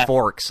well be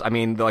Forks. I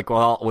mean, like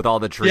with all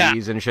the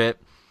trees and shit.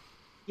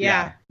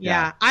 Yeah.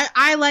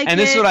 I like it. And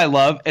this is what I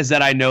love, is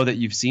that I know that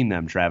you've seen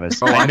them,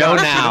 Travis. I know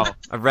now.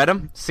 I've read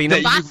them, seen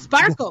them.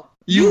 Sparkle.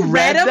 You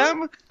read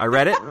them? I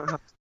read it.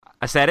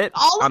 I said it.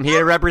 I'm here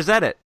to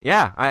represent it.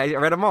 Yeah, I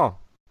read them all.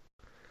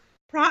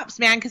 Props,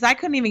 man, because I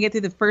couldn't even get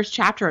through the first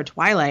chapter of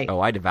Twilight. Oh,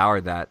 I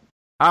devoured that.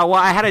 Well,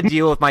 I had a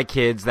deal with my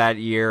kids that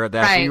year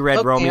that if we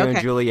read Romeo and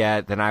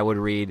Juliet, then I would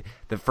read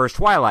the first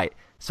Twilight.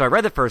 So I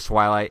read the first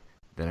Twilight,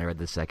 then I read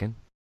the second,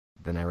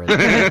 then I read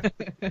the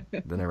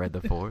third, then I read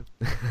the fourth.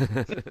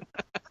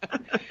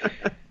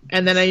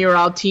 And then you were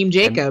all Team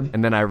Jacob.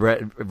 And then I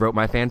wrote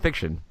my fan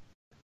fiction.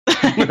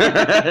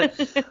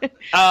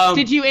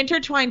 Did you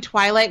intertwine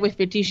Twilight with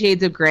 50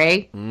 Shades of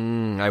Grey?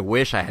 I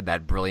wish I had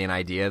that brilliant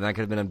idea. Then I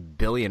could have been a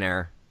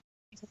billionaire.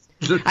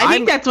 I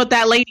think that's what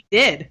that lady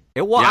did.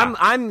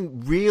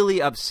 I'm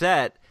really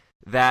upset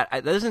that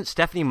doesn't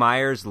Stephanie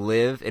Myers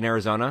live in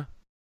Arizona?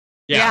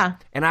 Yeah.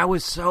 And I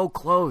was so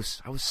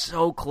close.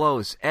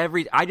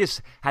 I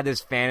just had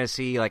this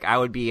fantasy, like I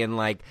would be in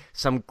like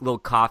some little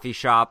coffee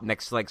shop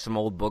next to like some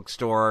old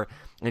bookstore,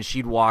 and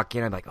she'd walk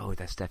in. I'd be like, oh,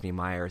 that's Stephanie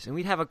Myers. And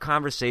we'd have a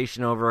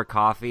conversation over a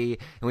coffee,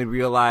 and we'd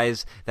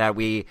realize that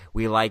we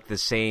like the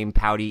same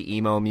pouty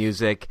emo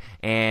music.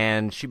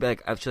 And she'd be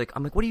like,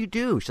 I'm like, what do you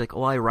do? She's like,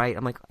 oh, I write.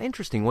 I'm like,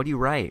 interesting. What do you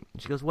write?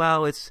 And she goes,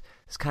 well, it's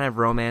kind of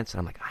romance. And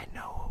I'm like, I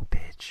know,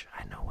 bitch. bitch.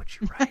 I know what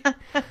you write.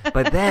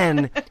 But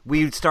then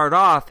we'd start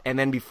off, and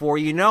then before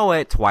you know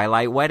it,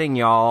 Twilight Wedding,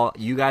 y'all.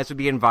 You guys would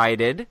be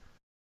invited.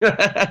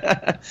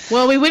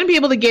 Well, we wouldn't be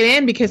able to get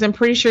in because I'm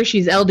pretty sure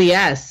she's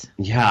LDS.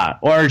 Yeah,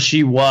 or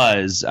she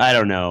was. I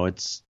don't know.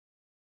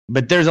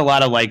 But there's a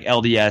lot of like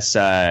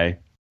LDS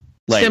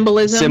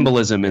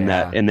symbolism in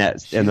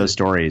those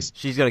stories.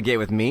 She's gonna get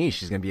with me.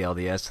 She's gonna be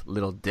LDS,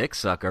 little dick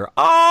sucker.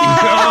 Oh,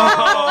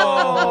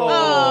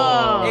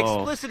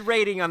 explicit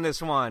rating on this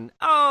one.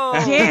 Oh,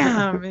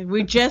 damn,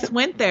 we just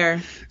went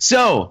there.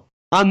 So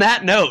on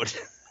that note,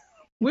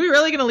 we're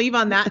really gonna leave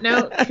on that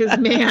note because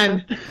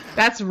man,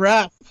 that's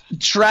rough.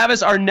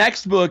 Travis, our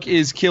next book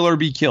is Kill or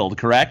Be Killed,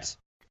 correct?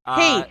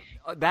 Hey,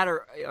 that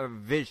or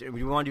Vision.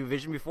 We want to do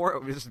Vision before?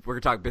 We're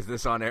gonna talk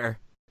business on air.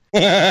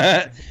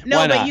 No,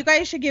 but you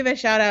guys should give a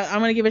shout out. I'm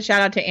going to give a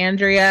shout out to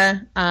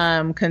Andrea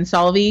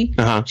Consalvi.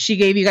 Uh-huh. She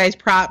gave you guys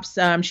props.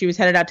 She was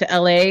headed out to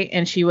LA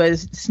and she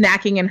was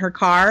snacking in her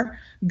car,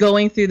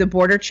 going through the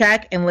border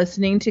check and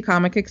listening to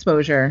Comic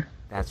Exposure.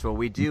 That's what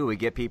we do. We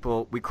get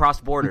people. We cross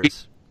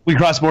borders. We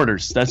cross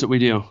borders. That's what we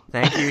do.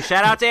 Thank you.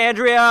 Shout out to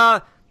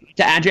Andrea.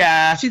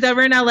 She's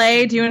over in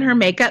LA doing her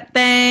makeup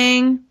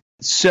thing.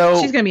 So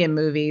she's going to be in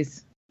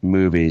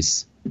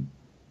movies.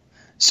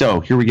 So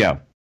here we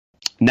go.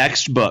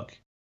 Next book.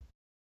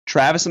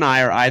 Travis and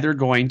I are either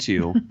going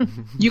to...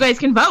 You guys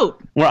can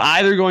vote. We're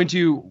either going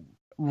to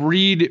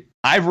read...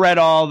 I've read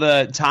all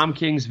the Tom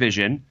King's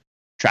Vision.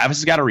 Travis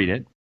has got to read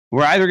it.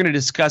 We're either going to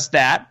discuss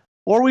that,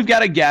 or we've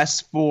got a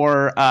guess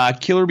for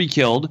Kill or Be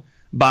Killed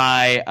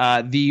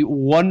by the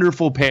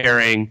wonderful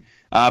pairing,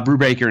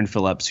 Brubaker and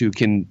Phillips, who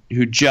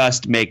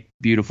just make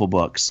beautiful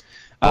books.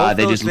 Both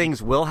those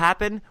things will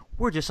happen.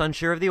 We're just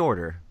unsure of the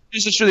order.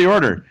 Just for the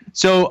order.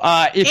 So,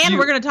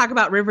 we're going to talk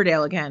about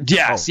Riverdale again.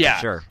 Yes, yeah.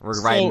 Sure. We're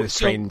riding this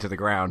train into the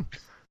ground.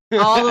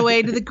 All the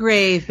way to the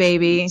grave,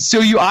 baby.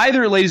 So you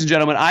either, ladies and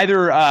gentlemen,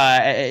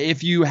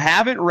 if you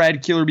haven't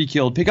read Kill or Be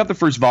Killed, pick up the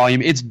first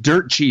volume. It's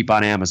dirt cheap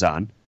on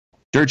Amazon.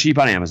 Pick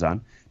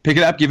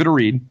it up, give it a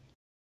read.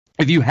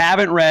 If you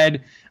haven't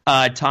read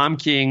Tom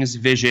King's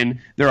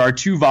Vision, there are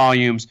 2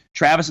 volumes.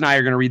 Travis and I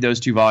are going to read those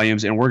 2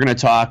 volumes, and we're going to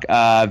talk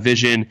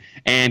Vision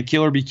and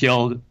Kill or Be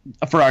Killed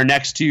for our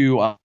next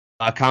 2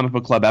 Comic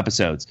Book Club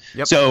episodes.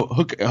 Yep. So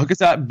hook us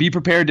up. Be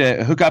prepared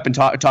to hook up and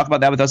talk about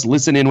that with us.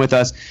 Listen in with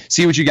us.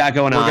 See what you got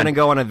going on. We're going to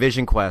go on a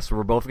Vision quest.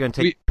 We're both going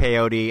to take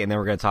peyote, and then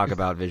we're going to talk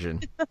about Vision.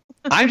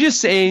 I'm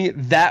just saying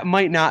that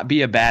might not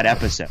be a bad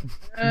episode.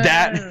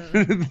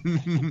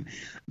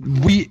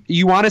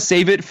 You want to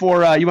save it for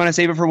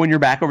when you're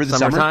back over the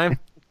summertime.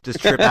 Just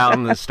trip out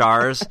in the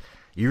stars.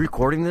 You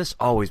recording this?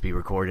 Always be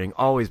recording.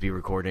 Always be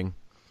recording.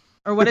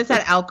 Or what is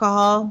that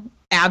alcohol?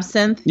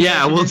 Absinthe.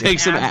 Yeah, we'll take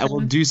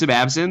we'll do some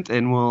absinthe,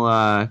 and we'll.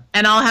 And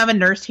I'll have a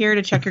nurse here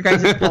to check your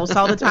guys' pulse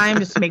all the time,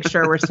 just to make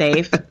sure we're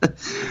safe.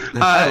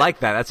 I like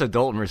that. That's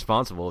adult and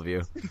responsible of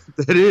you.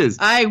 It is.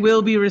 I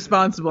will be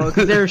responsible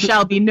because there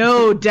shall be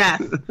no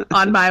death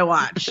on my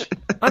watch.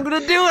 I'm gonna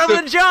do it. I'm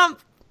gonna jump.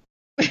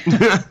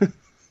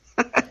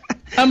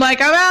 I'm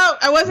like, I'm out.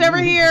 I was never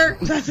here.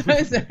 That's what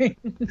I say.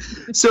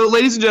 So,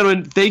 ladies and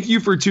gentlemen, thank you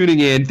for tuning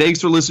in.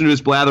 Thanks for listening to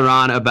us blather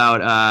on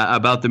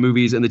about the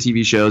movies and the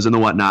TV shows and the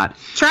whatnot.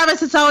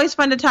 Travis, it's always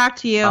fun to talk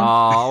to you.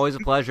 Always a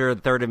pleasure,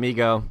 Third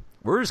Amigo.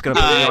 We're just going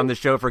to put you on the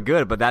show for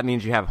good, but that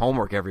means you have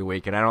homework every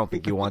week, and I don't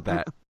think you want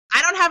that.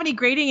 I don't have any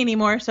grading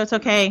anymore, so it's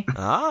okay.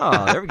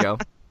 Oh, there we go.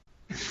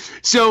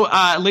 So,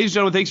 ladies and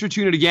gentlemen, thanks for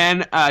tuning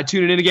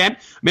in again.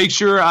 Make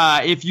sure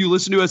if you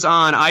listen to us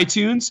on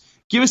iTunes,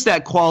 give us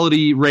that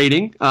quality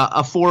rating,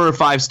 a 4 or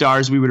 5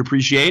 stars. We would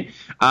appreciate.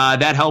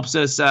 That helps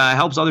us,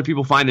 helps other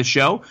people find the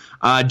show.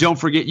 Don't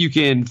forget, you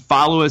can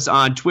follow us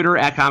on Twitter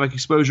at Comic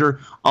Exposure,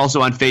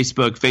 also on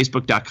Facebook,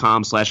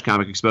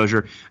 facebook.com/Comic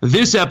Exposure.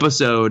 This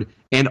episode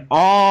and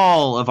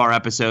all of our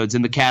episodes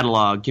in the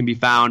catalog can be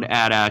found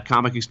at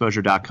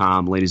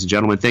comicexposure.com. Ladies and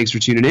gentlemen, thanks for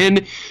tuning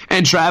in.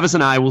 And Travis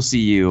and I will see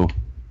you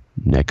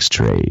next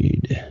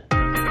trade.